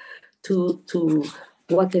to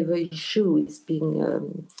whatever issue is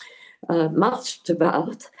being marched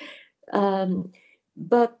about.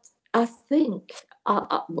 But I think,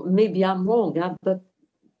 maybe I'm wrong, but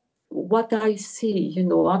what I see,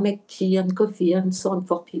 I make tea and coffee and so on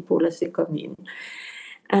for people as they come in.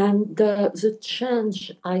 And the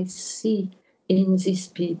change I see in these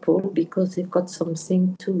people, because they've got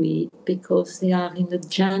something to eat, because they are in a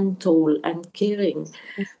gentle and caring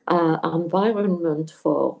environment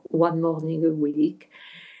for one morning a week,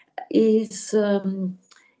 is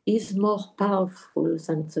more powerful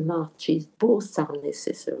than the marches. Both are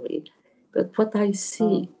necessary. But what I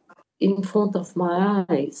see in front of my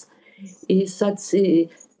eyes is that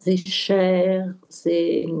they share,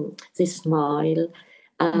 they smile,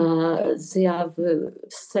 they have a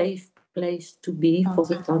safe place to be for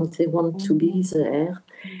the time they want to be there.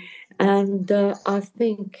 And I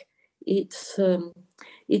think it's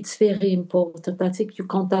very important. I think you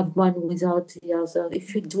can't have one without the other.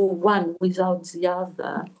 If you do one without the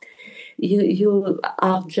other, you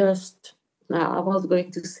are just, I was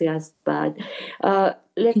going to say as bad,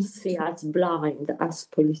 let's say as blind as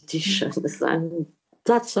politicians. And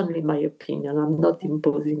that's only my opinion. I'm not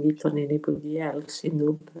imposing it on anybody else,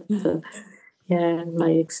 but my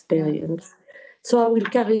experience. So I will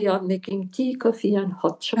carry on making tea, coffee, and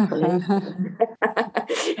hot chocolate.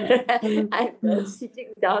 I'm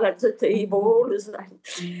sitting down at the table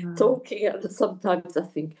and talking, and sometimes I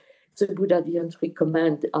think the Buddha didn't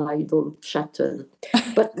recommend idle chatter,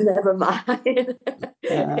 but never mind.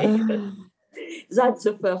 That's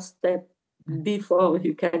the first step before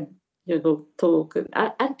you can, talk,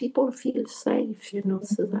 and people feel safe,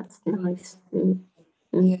 so that's nice.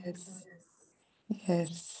 Yes.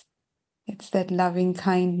 It's that loving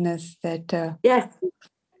kindness that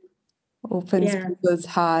opens people's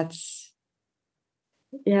hearts.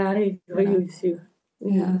 Yeah, I agree with you.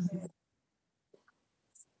 Yeah.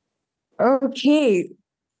 Okay.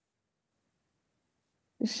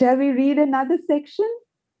 Shall we read another section?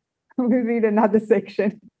 We'll read another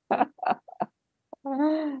section.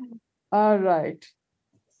 All right.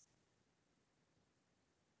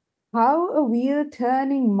 How a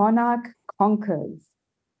wheel-turning monarch conquers.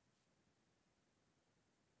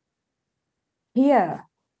 Here,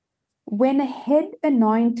 when a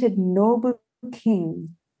head-anointed noble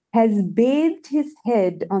king has bathed his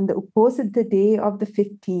head on the Upekkhā day of the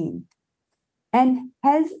 15th, and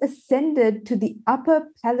has ascended to the upper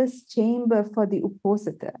palace chamber for the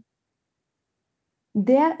Upekkhā,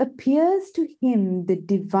 there appears to him the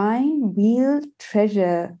divine wheeled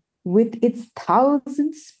treasure with its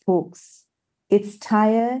 1,000 spokes, its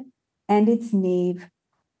tire and its nave,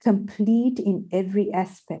 complete in every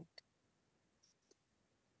aspect.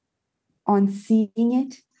 On seeing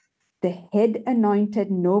it, the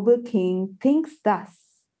head-anointed noble king thinks thus: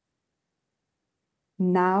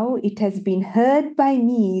 now it has been heard by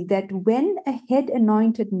me that when a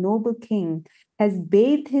head-anointed noble king has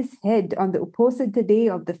bathed his head on the Uposatha day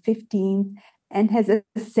of the 15th and has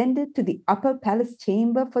ascended to the upper palace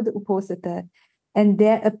chamber for the Uposatha, and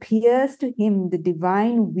there appears to him the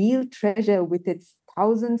divine wheel treasure with its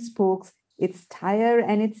 1,000 spokes, its tire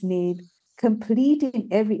and its nave, complete in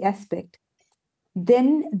every aspect,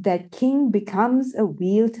 then that king becomes a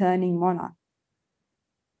wheel-turning monarch.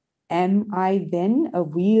 Am I then a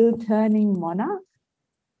wheel-turning monarch?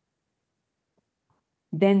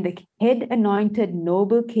 Then the head-anointed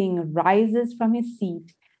noble king rises from his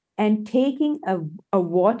seat, and taking a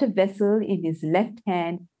water vessel in his left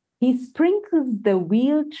hand, he sprinkles the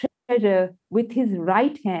wheel treasure with his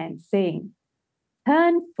right hand, saying,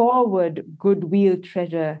 turn forward, good wheel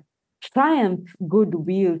treasure, triumph, good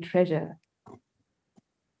wheel treasure.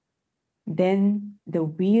 Then the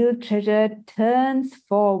wheel treasure turns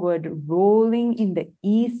forward, rolling in the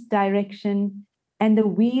east direction, and the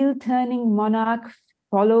wheel-turning monarch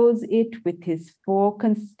follows it with his 4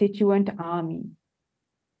 constituent army.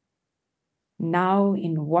 Now,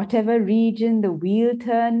 in whatever region the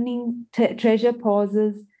wheel-turning treasure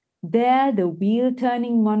pauses, there the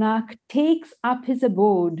wheel-turning monarch takes up his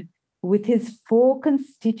abode with his 4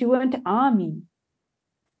 constituent army.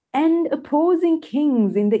 And opposing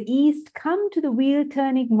kings in the east come to the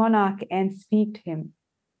wheel-turning monarch and speak to him.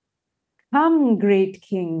 Come, great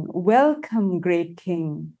king, welcome, great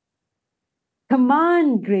king.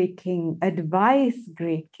 Command, great king, advise,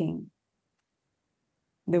 great king.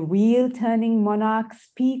 The wheel-turning monarch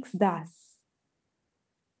speaks thus: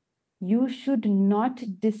 you should not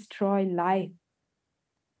destroy life.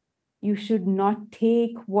 You should not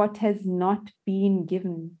take what has not been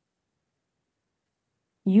given.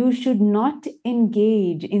 You should not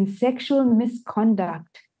engage in sexual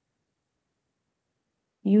misconduct.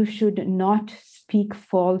 You should not speak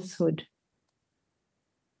falsehood.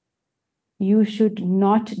 You should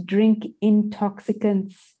not drink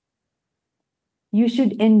intoxicants. You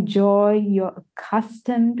should enjoy your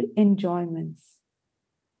accustomed enjoyments.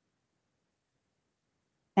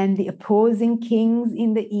 And the opposing kings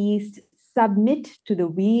in the east submit to the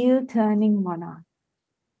wheel-turning monarch.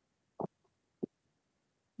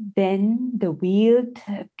 Then the wheel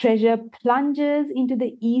treasure plunges into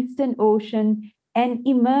the eastern ocean and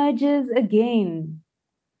emerges again.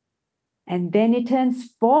 And then it turns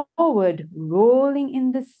forward, rolling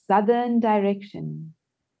in the southern direction.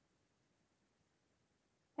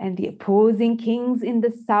 And the opposing kings in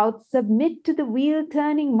the south submit to the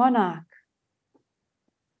wheel-turning monarch.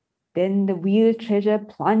 Then the wheel treasure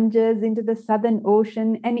plunges into the southern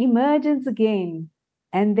ocean and emerges again.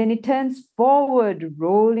 And then it turns forward,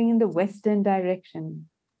 rolling in the western direction.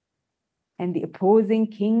 And the opposing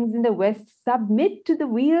kings in the west submit to the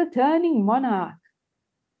wheel-turning monarch.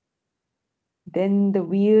 Then the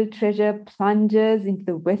wheel treasure plunges into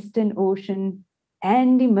the western ocean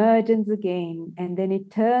and emerges again. And then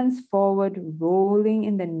it turns forward, rolling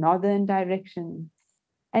in the northern direction.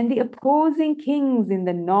 And the opposing kings in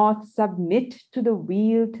the north submit to the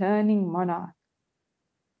wheel-turning monarch.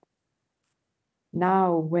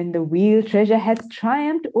 Now, when the wheel treasure has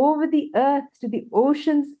triumphed over the earth to the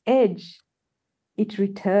ocean's edge, it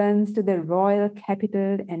returns to the royal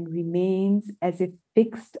capital and remains as if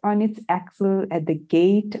fixed on its axle at the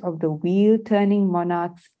gate of the wheel-turning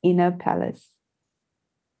monarch's inner palace,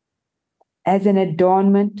 as an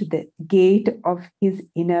adornment to the gate of his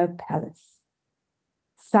inner palace.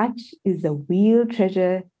 Such is the wheel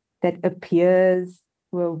treasure that appears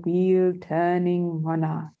to a wheel-turning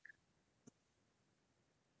monarch.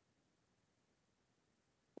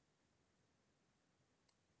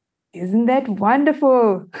 Isn't that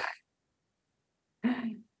wonderful?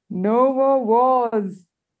 No more wars.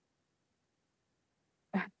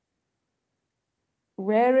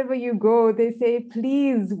 Wherever you go, they say,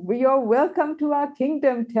 please, you're welcome to our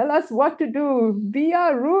kingdom. Tell us what to do. Be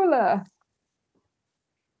our ruler.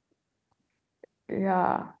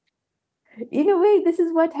 Yeah. In a way, this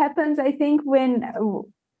is what happens, I think,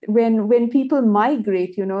 when people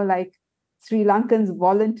migrate, like Sri Lankans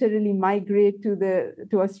voluntarily migrate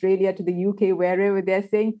to Australia, to the UK, wherever, they're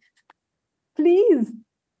saying, please,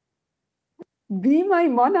 be my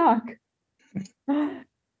monarch.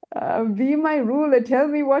 Be my ruler. Tell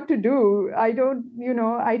me what to do. I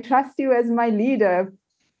trust you as my leader.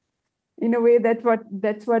 In a way, that's what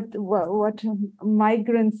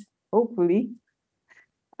migrants hopefully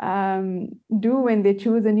do when they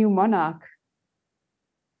choose a new monarch.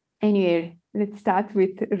 Anyway, let's start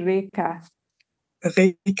with Reka.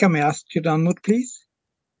 Reika, may I ask you to unmute, please?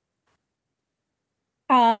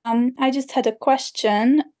 I just had a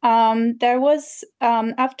question. There was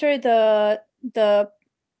after the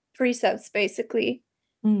precepts, basically,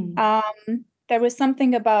 there was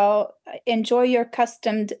something about enjoy your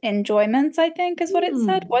customed enjoyments, I think is what it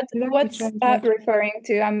said. What's that referring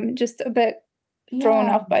to? I'm just a bit thrown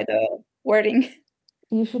off by the wording.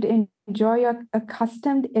 You should enjoy your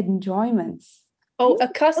accustomed enjoyments. Oh,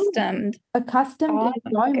 accustomed. Accustomed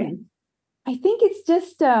enjoyment. Okay. I think it's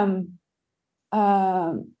just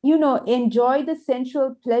enjoy the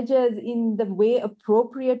sensual pleasures in the way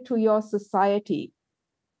appropriate to your society.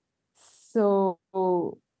 So,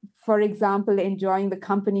 for example, enjoying the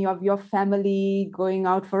company of your family, going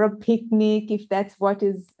out for a picnic, if that's what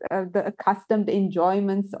is the accustomed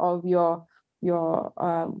enjoyments of your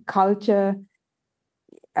culture.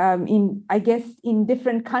 I guess in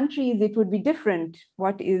different countries it would be different.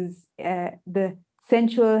 What is the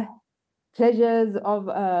sensual pleasures of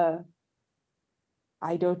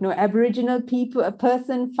I don't know, Aboriginal people, a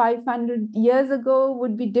person 500 years ago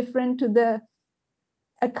would be different to the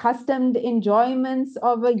accustomed enjoyments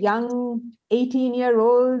of a young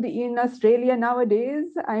 18-year-old in Australia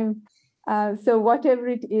nowadays. So whatever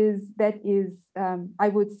it is, that is, I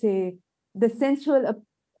would say, the sensual,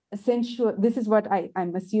 this is what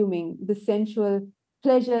I'm assuming, the sensual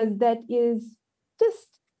pleasures that is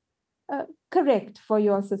just correct for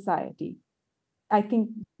your society. I think,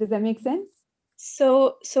 does that make sense?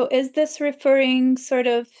 So is this referring sort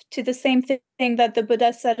of to the same thing that the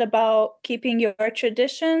Buddha said about keeping your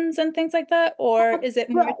traditions and things like that? Or is it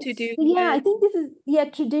more to do with... I think this is,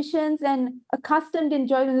 traditions and accustomed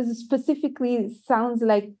enjoyment specifically sounds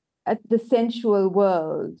like the sensual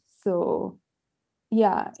world. So,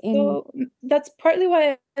 So that's partly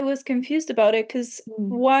why I was confused about it, because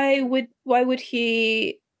why would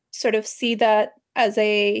he sort of see that as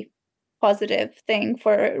a positive thing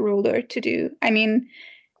for a ruler to do? I mean,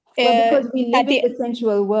 because we live in the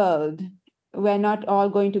sensual world. We're not all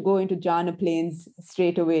going to go into jhana planes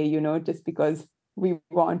straight away, just because we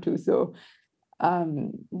want to. So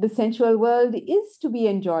the sensual world is to be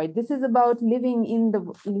enjoyed. This is about living in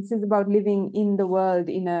the world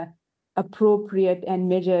in a appropriate and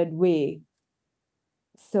measured way.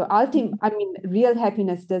 So real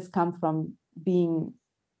happiness does come from being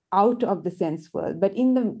out of the sense world. But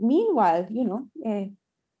in the meanwhile,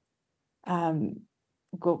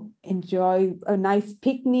 go enjoy a nice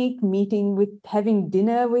picnic, having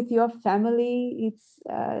dinner with your family. It's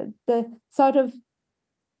the sort of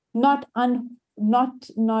not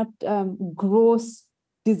gross,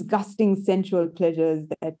 disgusting sensual pleasures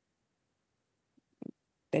that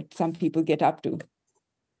some people get up to.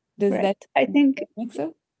 Does that make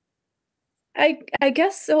so? I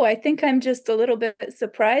guess so. I think I'm just a little bit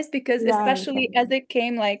surprised because especially as it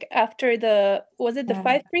came after the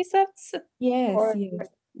 5 precepts? Yes.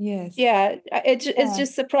 Yeah, it's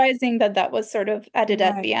just surprising that was sort of added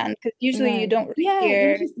at the end, because usually you don't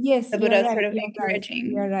hear the Buddha sort of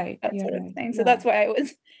encouraging that sort of thing. So that's why I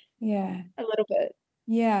was a little bit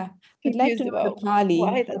I'd like to know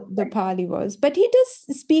the Pali was. But he does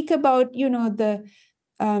speak about, the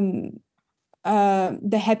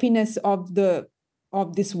happiness of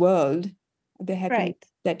this world, the happiness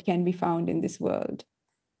that can be found in this world.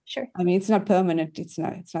 Sure. I mean, it's not permanent. It's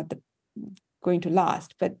not going to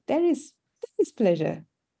last, but there is pleasure.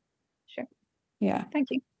 Sure. Yeah.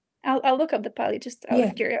 Thank you. I'll look up the Pali just out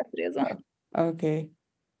of curiosity as well. Okay.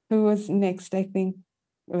 Who was next? I think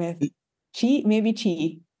with Chi, maybe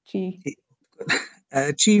Chi.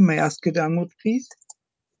 Chi, may I ask you to unmute, please?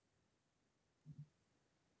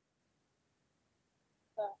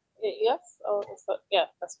 Yes. Oh,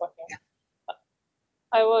 that's working.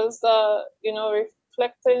 I was,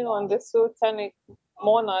 reflecting on the Sultanic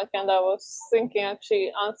monarch, and I was thinking,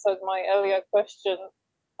 actually answered my earlier question.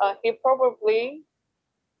 He probably,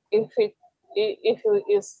 if he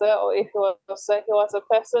is there, or if he was there, he was a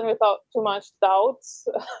person without too much doubts.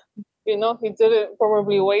 He didn't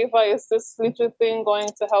probably waver. Is this little thing going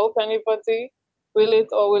to help anybody? Will it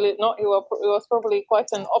or will it not? He was probably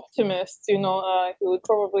quite an optimist. He would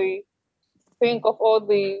probably think of all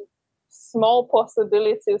the small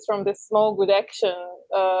possibilities from this small good action.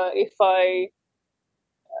 If I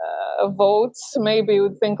vote, maybe you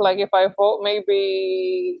would think like, if I vote,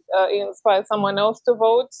 maybe inspire someone else to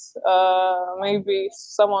vote. Maybe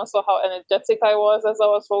someone saw how energetic I was as I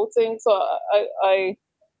was voting. So I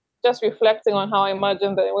just reflecting on how I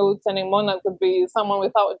imagine the returning monarch would be someone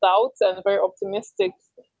without doubt and very optimistic,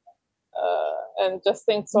 and just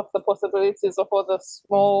thinks of the possibilities of all the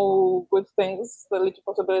small good things, the little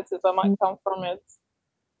possibilities that might come from it.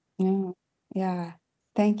 Yeah.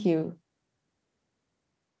 Thank you.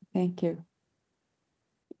 Thank you.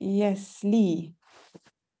 Yes, Lee.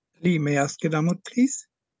 Lee, may I ask Damut, please?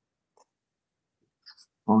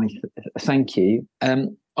 Thank you. I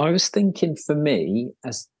was thinking, for me,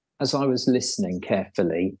 as I was listening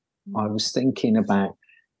carefully, I was thinking about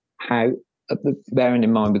how, bearing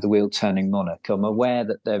in mind with the wheel-turning monarch, I'm aware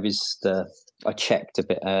that there is I checked a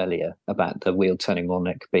bit earlier about the wheel-turning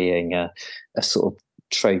monarch being a sort of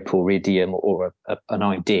trope or idiom or an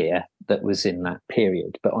idea that was in that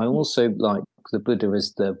period. But I also like the Buddha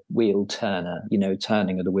as the wheel turner,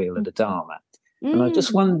 turning of the wheel of the Dharma. And I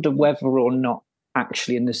just wonder whether or not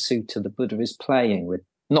actually in the sutta the Buddha is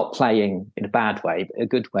not playing in a bad way, but a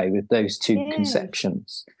good way with those two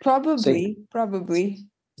conceptions. Probably.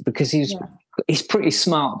 Because he's pretty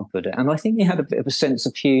smart, the Buddha, and I think he had a bit of a sense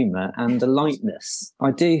of humour and a lightness.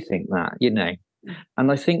 I do think that,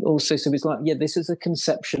 and I think also, so it's like, this is a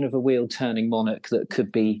conception of a wheel-turning monarch that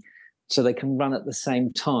could be, so they can run at the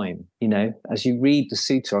same time, As you read the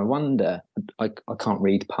sutta, I wonder, I can't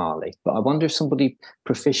read Pali, but I wonder if somebody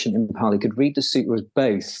proficient in Pali could read the sutta as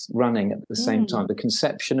both running at the same time, the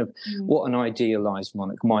conception of what an idealised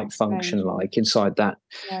monarch might function like inside that,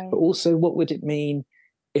 but also what would it mean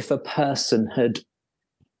if a person had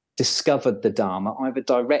discovered the Dharma either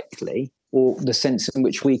directly or the sense in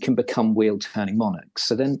which we can become wheel-turning monarchs.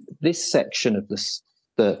 So then this section of the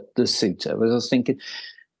sutta, I was thinking,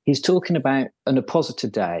 he's talking about an apposita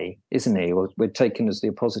day, isn't he? Or we're taken as the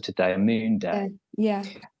apposita day, a moon day. Yeah.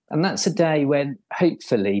 And that's a day when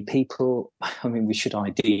hopefully people, we should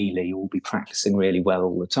ideally all be practicing really well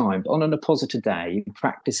all the time, but on an apposita day, you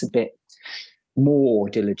practice a bit more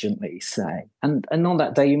diligently, say, and on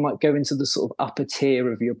that day you might go into the sort of upper tier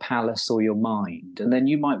of your palace or your mind, and then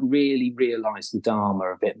you might really realize the Dharma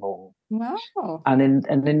a bit more. Wow. And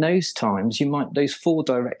in those times, those four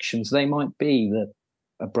directions, they might be the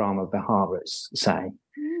Brahma Viharas, say,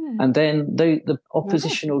 and then the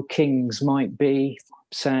oppositional kings might be,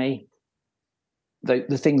 say,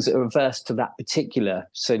 the things that are averse to that particular.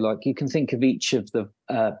 So, like, you can think of each of the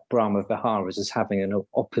Brahma Viharas as having an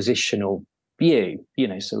oppositional view,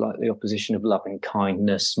 so like the opposition of loving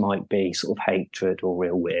kindness might be sort of hatred or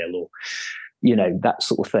ill will, or that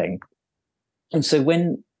sort of thing. And so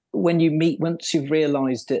when you meet, once you've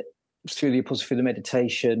realized it through the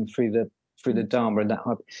meditation, through the Dharma, and that,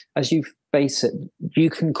 as you face it,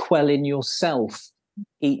 you can quell in yourself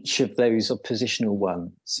each of those oppositional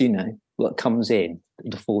ones, what comes in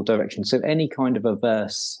the four directions. So any kind of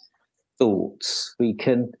averse thoughts we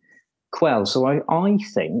can quell. So I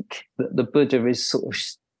think that the Buddha is sort of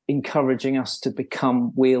encouraging us to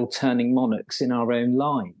become wheel-turning monarchs in our own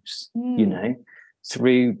lives,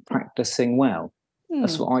 through practicing well.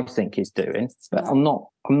 That's what I think he's doing, but I'm not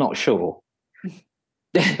sure.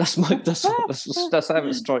 that's how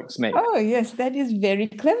it strikes me. Oh yes, that is very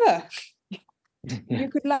clever. You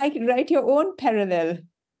could write your own parallel.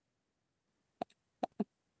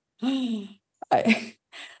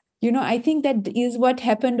 I think that is what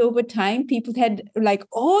happened over time. People had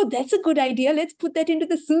that's a good idea. Let's put that into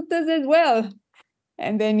the suttas as well.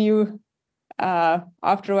 And then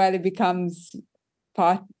after a while, it becomes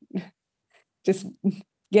just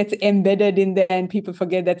gets embedded in there, and people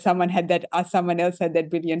forget that someone else had that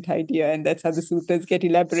brilliant idea, and that's how the suttas get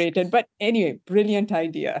elaborated. But anyway, brilliant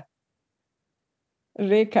idea.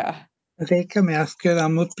 Rekha. Rekha, may I ask you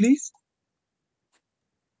Amut, please?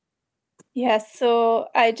 Yes, so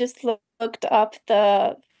I just looked up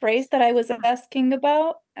the phrase that I was asking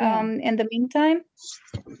about in the meantime.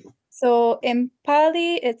 So in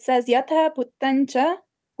Pali, it says yatha bhuttancha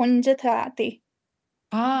punjatati.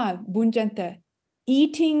 Bhunjanta.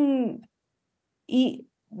 Eating,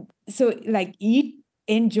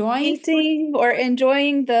 enjoying eating or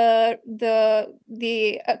enjoying the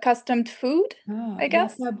accustomed food, I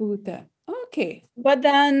guess. Yatha bhuta. Okay. But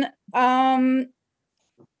then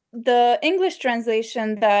the English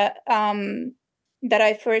translation that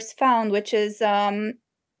I first found, which is Venerable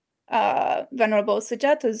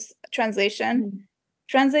Sujata's translation,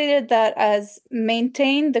 translated that as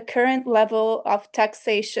maintain the current level of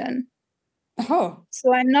taxation. Oh.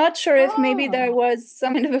 So I'm not sure if maybe there was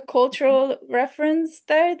some kind of a cultural reference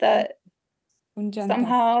there that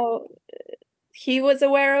somehow he was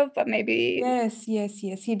aware of, but maybe yes.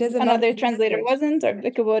 He does another translator wasn't, or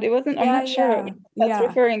Bhikkhuni wasn't. I'm not sure what that's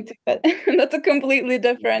referring to, but that's a completely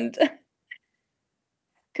different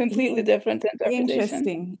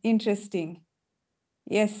interpretation. Interesting.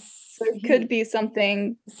 Yes. So it could be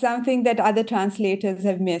something that other translators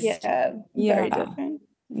have missed. Yeah, very different.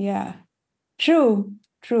 Yeah. True.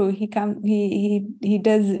 True. He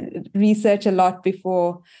does research a lot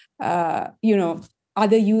before,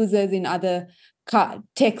 other users in other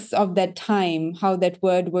texts of that time, how that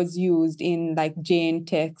word was used in like Jain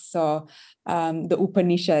texts or the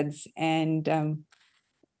Upanishads, and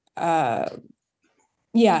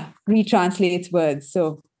retranslates words.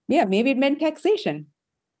 So yeah, maybe it meant taxation.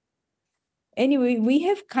 Anyway, we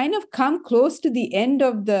have kind of come close to the end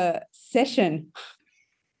of the session.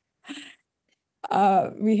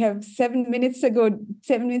 We have 7 minutes to go.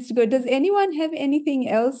 Does anyone have anything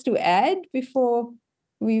else to add before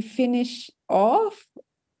we finish off?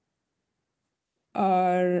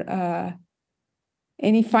 Or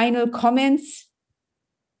any final comments?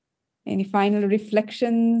 Any final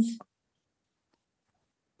reflections?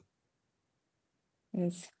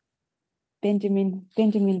 Yes. Benjamin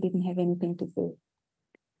didn't have anything to say.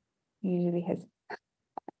 He usually has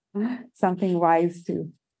something wise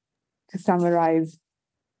to summarize.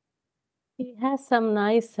 He has some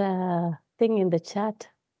nice thing in the chat.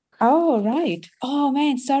 Oh, right. Oh,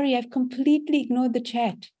 man, sorry, I've completely ignored the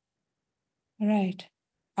chat. All right.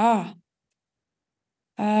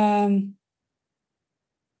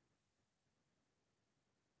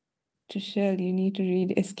 Trishelle, you need to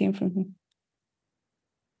read Escape from him.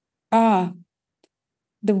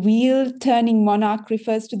 The wheel-turning monarch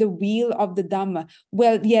refers to the wheel of the Dhamma.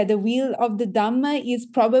 Well, yeah, the wheel of the Dhamma is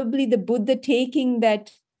probably the Buddha taking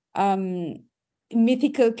that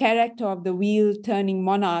mythical character of the wheel-turning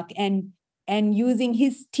monarch and using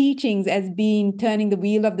his teachings as being turning the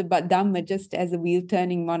wheel of the Dhamma, just as a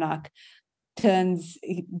wheel-turning monarch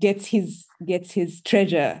gets his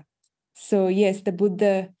treasure. So yes, the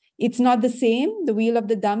Buddha, it's not the same, the wheel of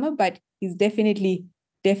the Dhamma, but he's definitely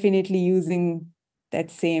using that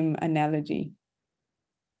same analogy.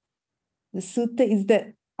 The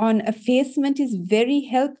sutta on effacement is very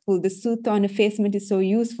helpful. The sutta on effacement is so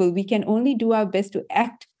useful. We can only do our best to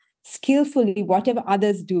act skillfully, whatever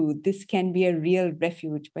others do. This can be a real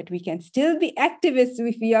refuge, but we can still be activists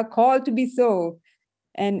if we are called to be so.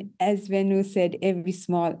 And as Venu said, every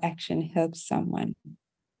small action helps someone.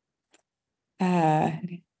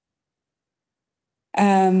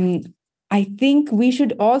 I think we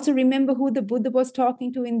should also remember who the Buddha was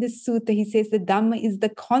talking to in this sutta. He says the Dhamma is the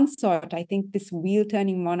consort. I think this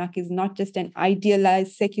wheel-turning monarch is not just an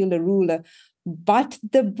idealized secular ruler, but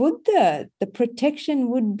the Buddha. The protection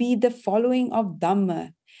would be the following of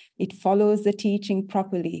Dhamma. It follows the teaching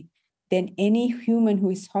properly. Then any human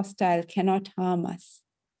who is hostile cannot harm us.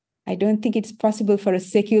 I don't think it's possible for a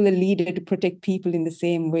secular leader to protect people in the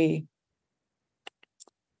same way.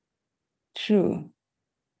 True.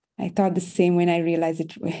 I thought the same when I realized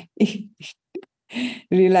it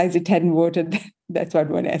hadn't voted. That's what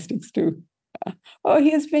monastics do. Oh,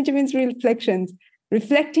 here's Benjamin's reflections.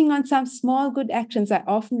 Reflecting on some small good actions, I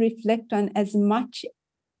often reflect on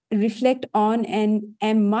and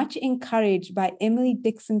am much encouraged by Emily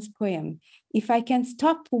Dixon's poem. If I can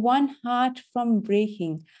stop one heart from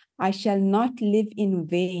breaking, I shall not live in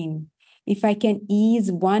vain. If I can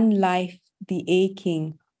ease one life, the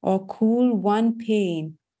aching, or cool one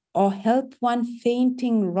pain, or help one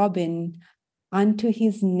fainting robin unto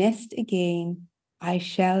his nest again, I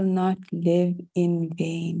shall not live in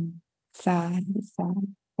vain. Sad, sad,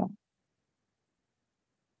 sad.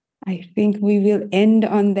 I think we will end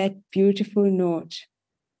on that beautiful note,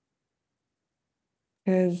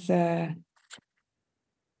 because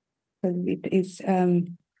it is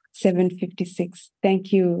 7:56.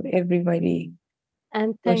 Thank you, everybody.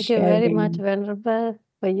 And thank you very much, Venerable,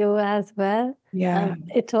 for you as well. Yeah.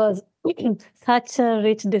 It was such a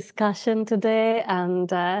rich discussion today, and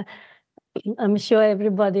I'm sure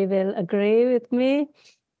everybody will agree with me.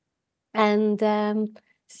 And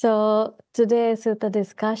so today's Sutta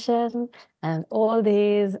discussion and all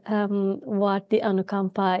these, what the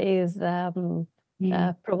Anukampa is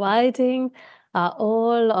providing, are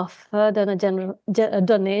all offered on a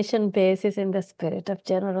donation basis in the spirit of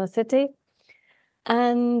generosity.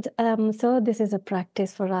 And so this is a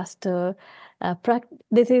practice for us to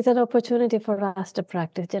this is an opportunity for us to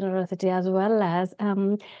practice generosity, as well as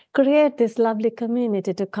create this lovely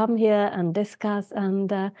community to come here and discuss,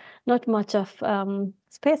 and not much of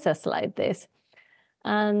spaces like this.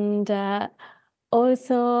 And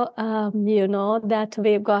also, you know that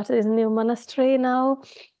we've got this new monastery now,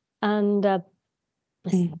 and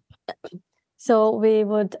so we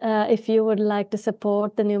would, if you would like to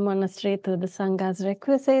support the new monastery through the Sangha's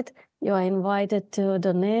requisite, you are invited to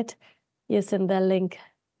donate using the link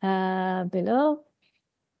below.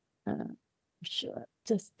 Sure,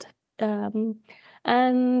 just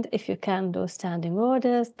and if you can do standing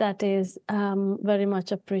orders, that is very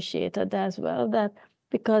much appreciated as well. That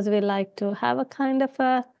because we like to have a kind of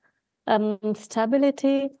a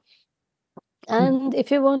stability. And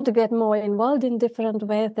if you want to get more involved in different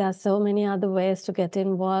ways, there are so many other ways to get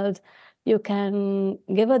involved. You can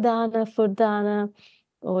give a dana, food dana,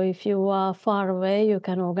 or if you are far away, you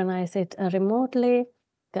can organize it remotely. You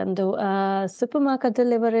can do a supermarket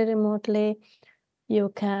delivery remotely. You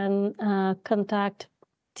can contact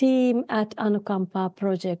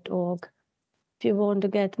team@anukampaproject.org if you want to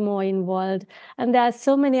get more involved. And there are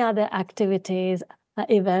so many other activities,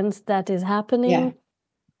 events that is happening. Yeah.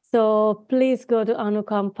 So please go to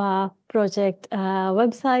Anukampa Project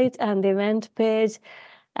website and event page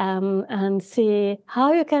and see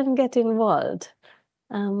how you can get involved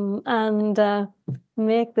and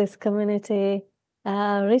make this community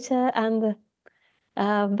richer and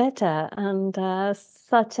better. And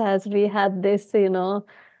such as we had this, in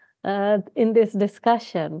this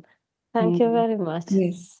discussion. Thank you very much.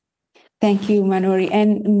 Yes. Thank you, Manori.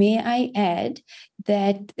 And may I add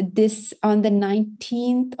that on the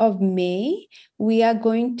 19th of May, we are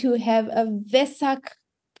going to have a Vesak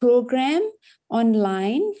program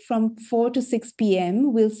online from 4 to 6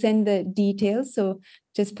 p.m. We'll send the details. So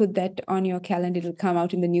just put that on your calendar. It'll come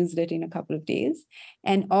out in the newsletter in a couple of days.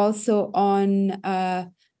 And also on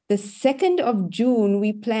the 2nd of June,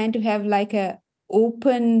 we plan to have like a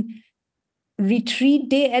open retreat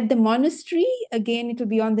day at the monastery. Again, it will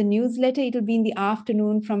be on the newsletter. It will be in the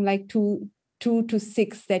afternoon from like 2 to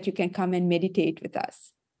 6 that you can come and meditate with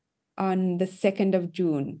us on the 2nd of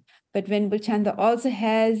June. But Venerable Chanda also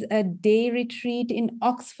has a day retreat in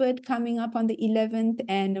Oxford coming up on the 11th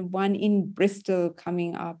and one in Bristol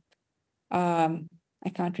coming up. I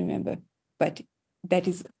can't remember, but that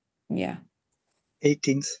is,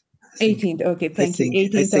 18th. 18th. Okay, thank you.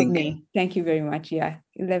 18th I of think. May. Thank you very much.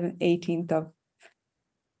 18th of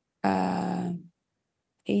 18th.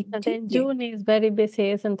 And then June is very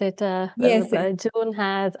busy, isn't it? Yes. June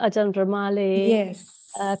has Ajahn Brahmali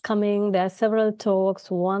coming. There are several talks,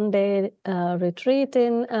 one-day retreat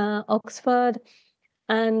in Oxford.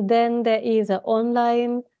 And then there is an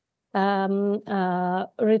online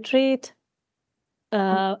retreat,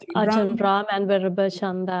 Ajahn Ram and Venerable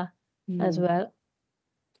Chanda as well.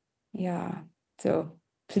 Yeah. So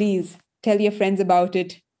please tell your friends about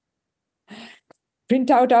it. Print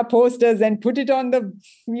out our posters and put it on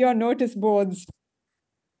your notice boards.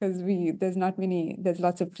 Because there's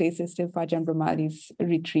lots of places still for Ajahn Brahmali's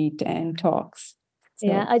retreat and talks. So,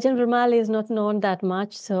 yeah, Ajahn Brahmali is not known that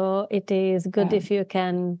much, so it is good if you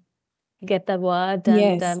can get the word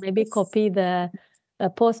and maybe copy the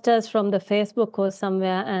posters from the Facebook or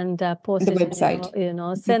somewhere and post the it website.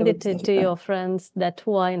 Send it to your friends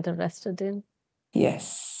who are interested in.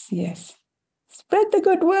 Yes. Spread the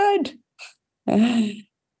good word.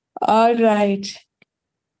 All right.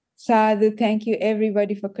 Sadhu, thank you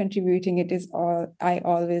everybody for contributing. I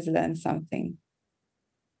always learn something.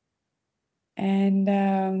 And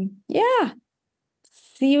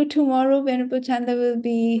see you tomorrow. Venerable Chanda will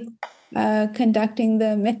be conducting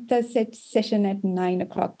the Metta session at 9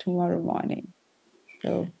 o'clock tomorrow morning.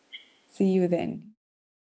 So see you then.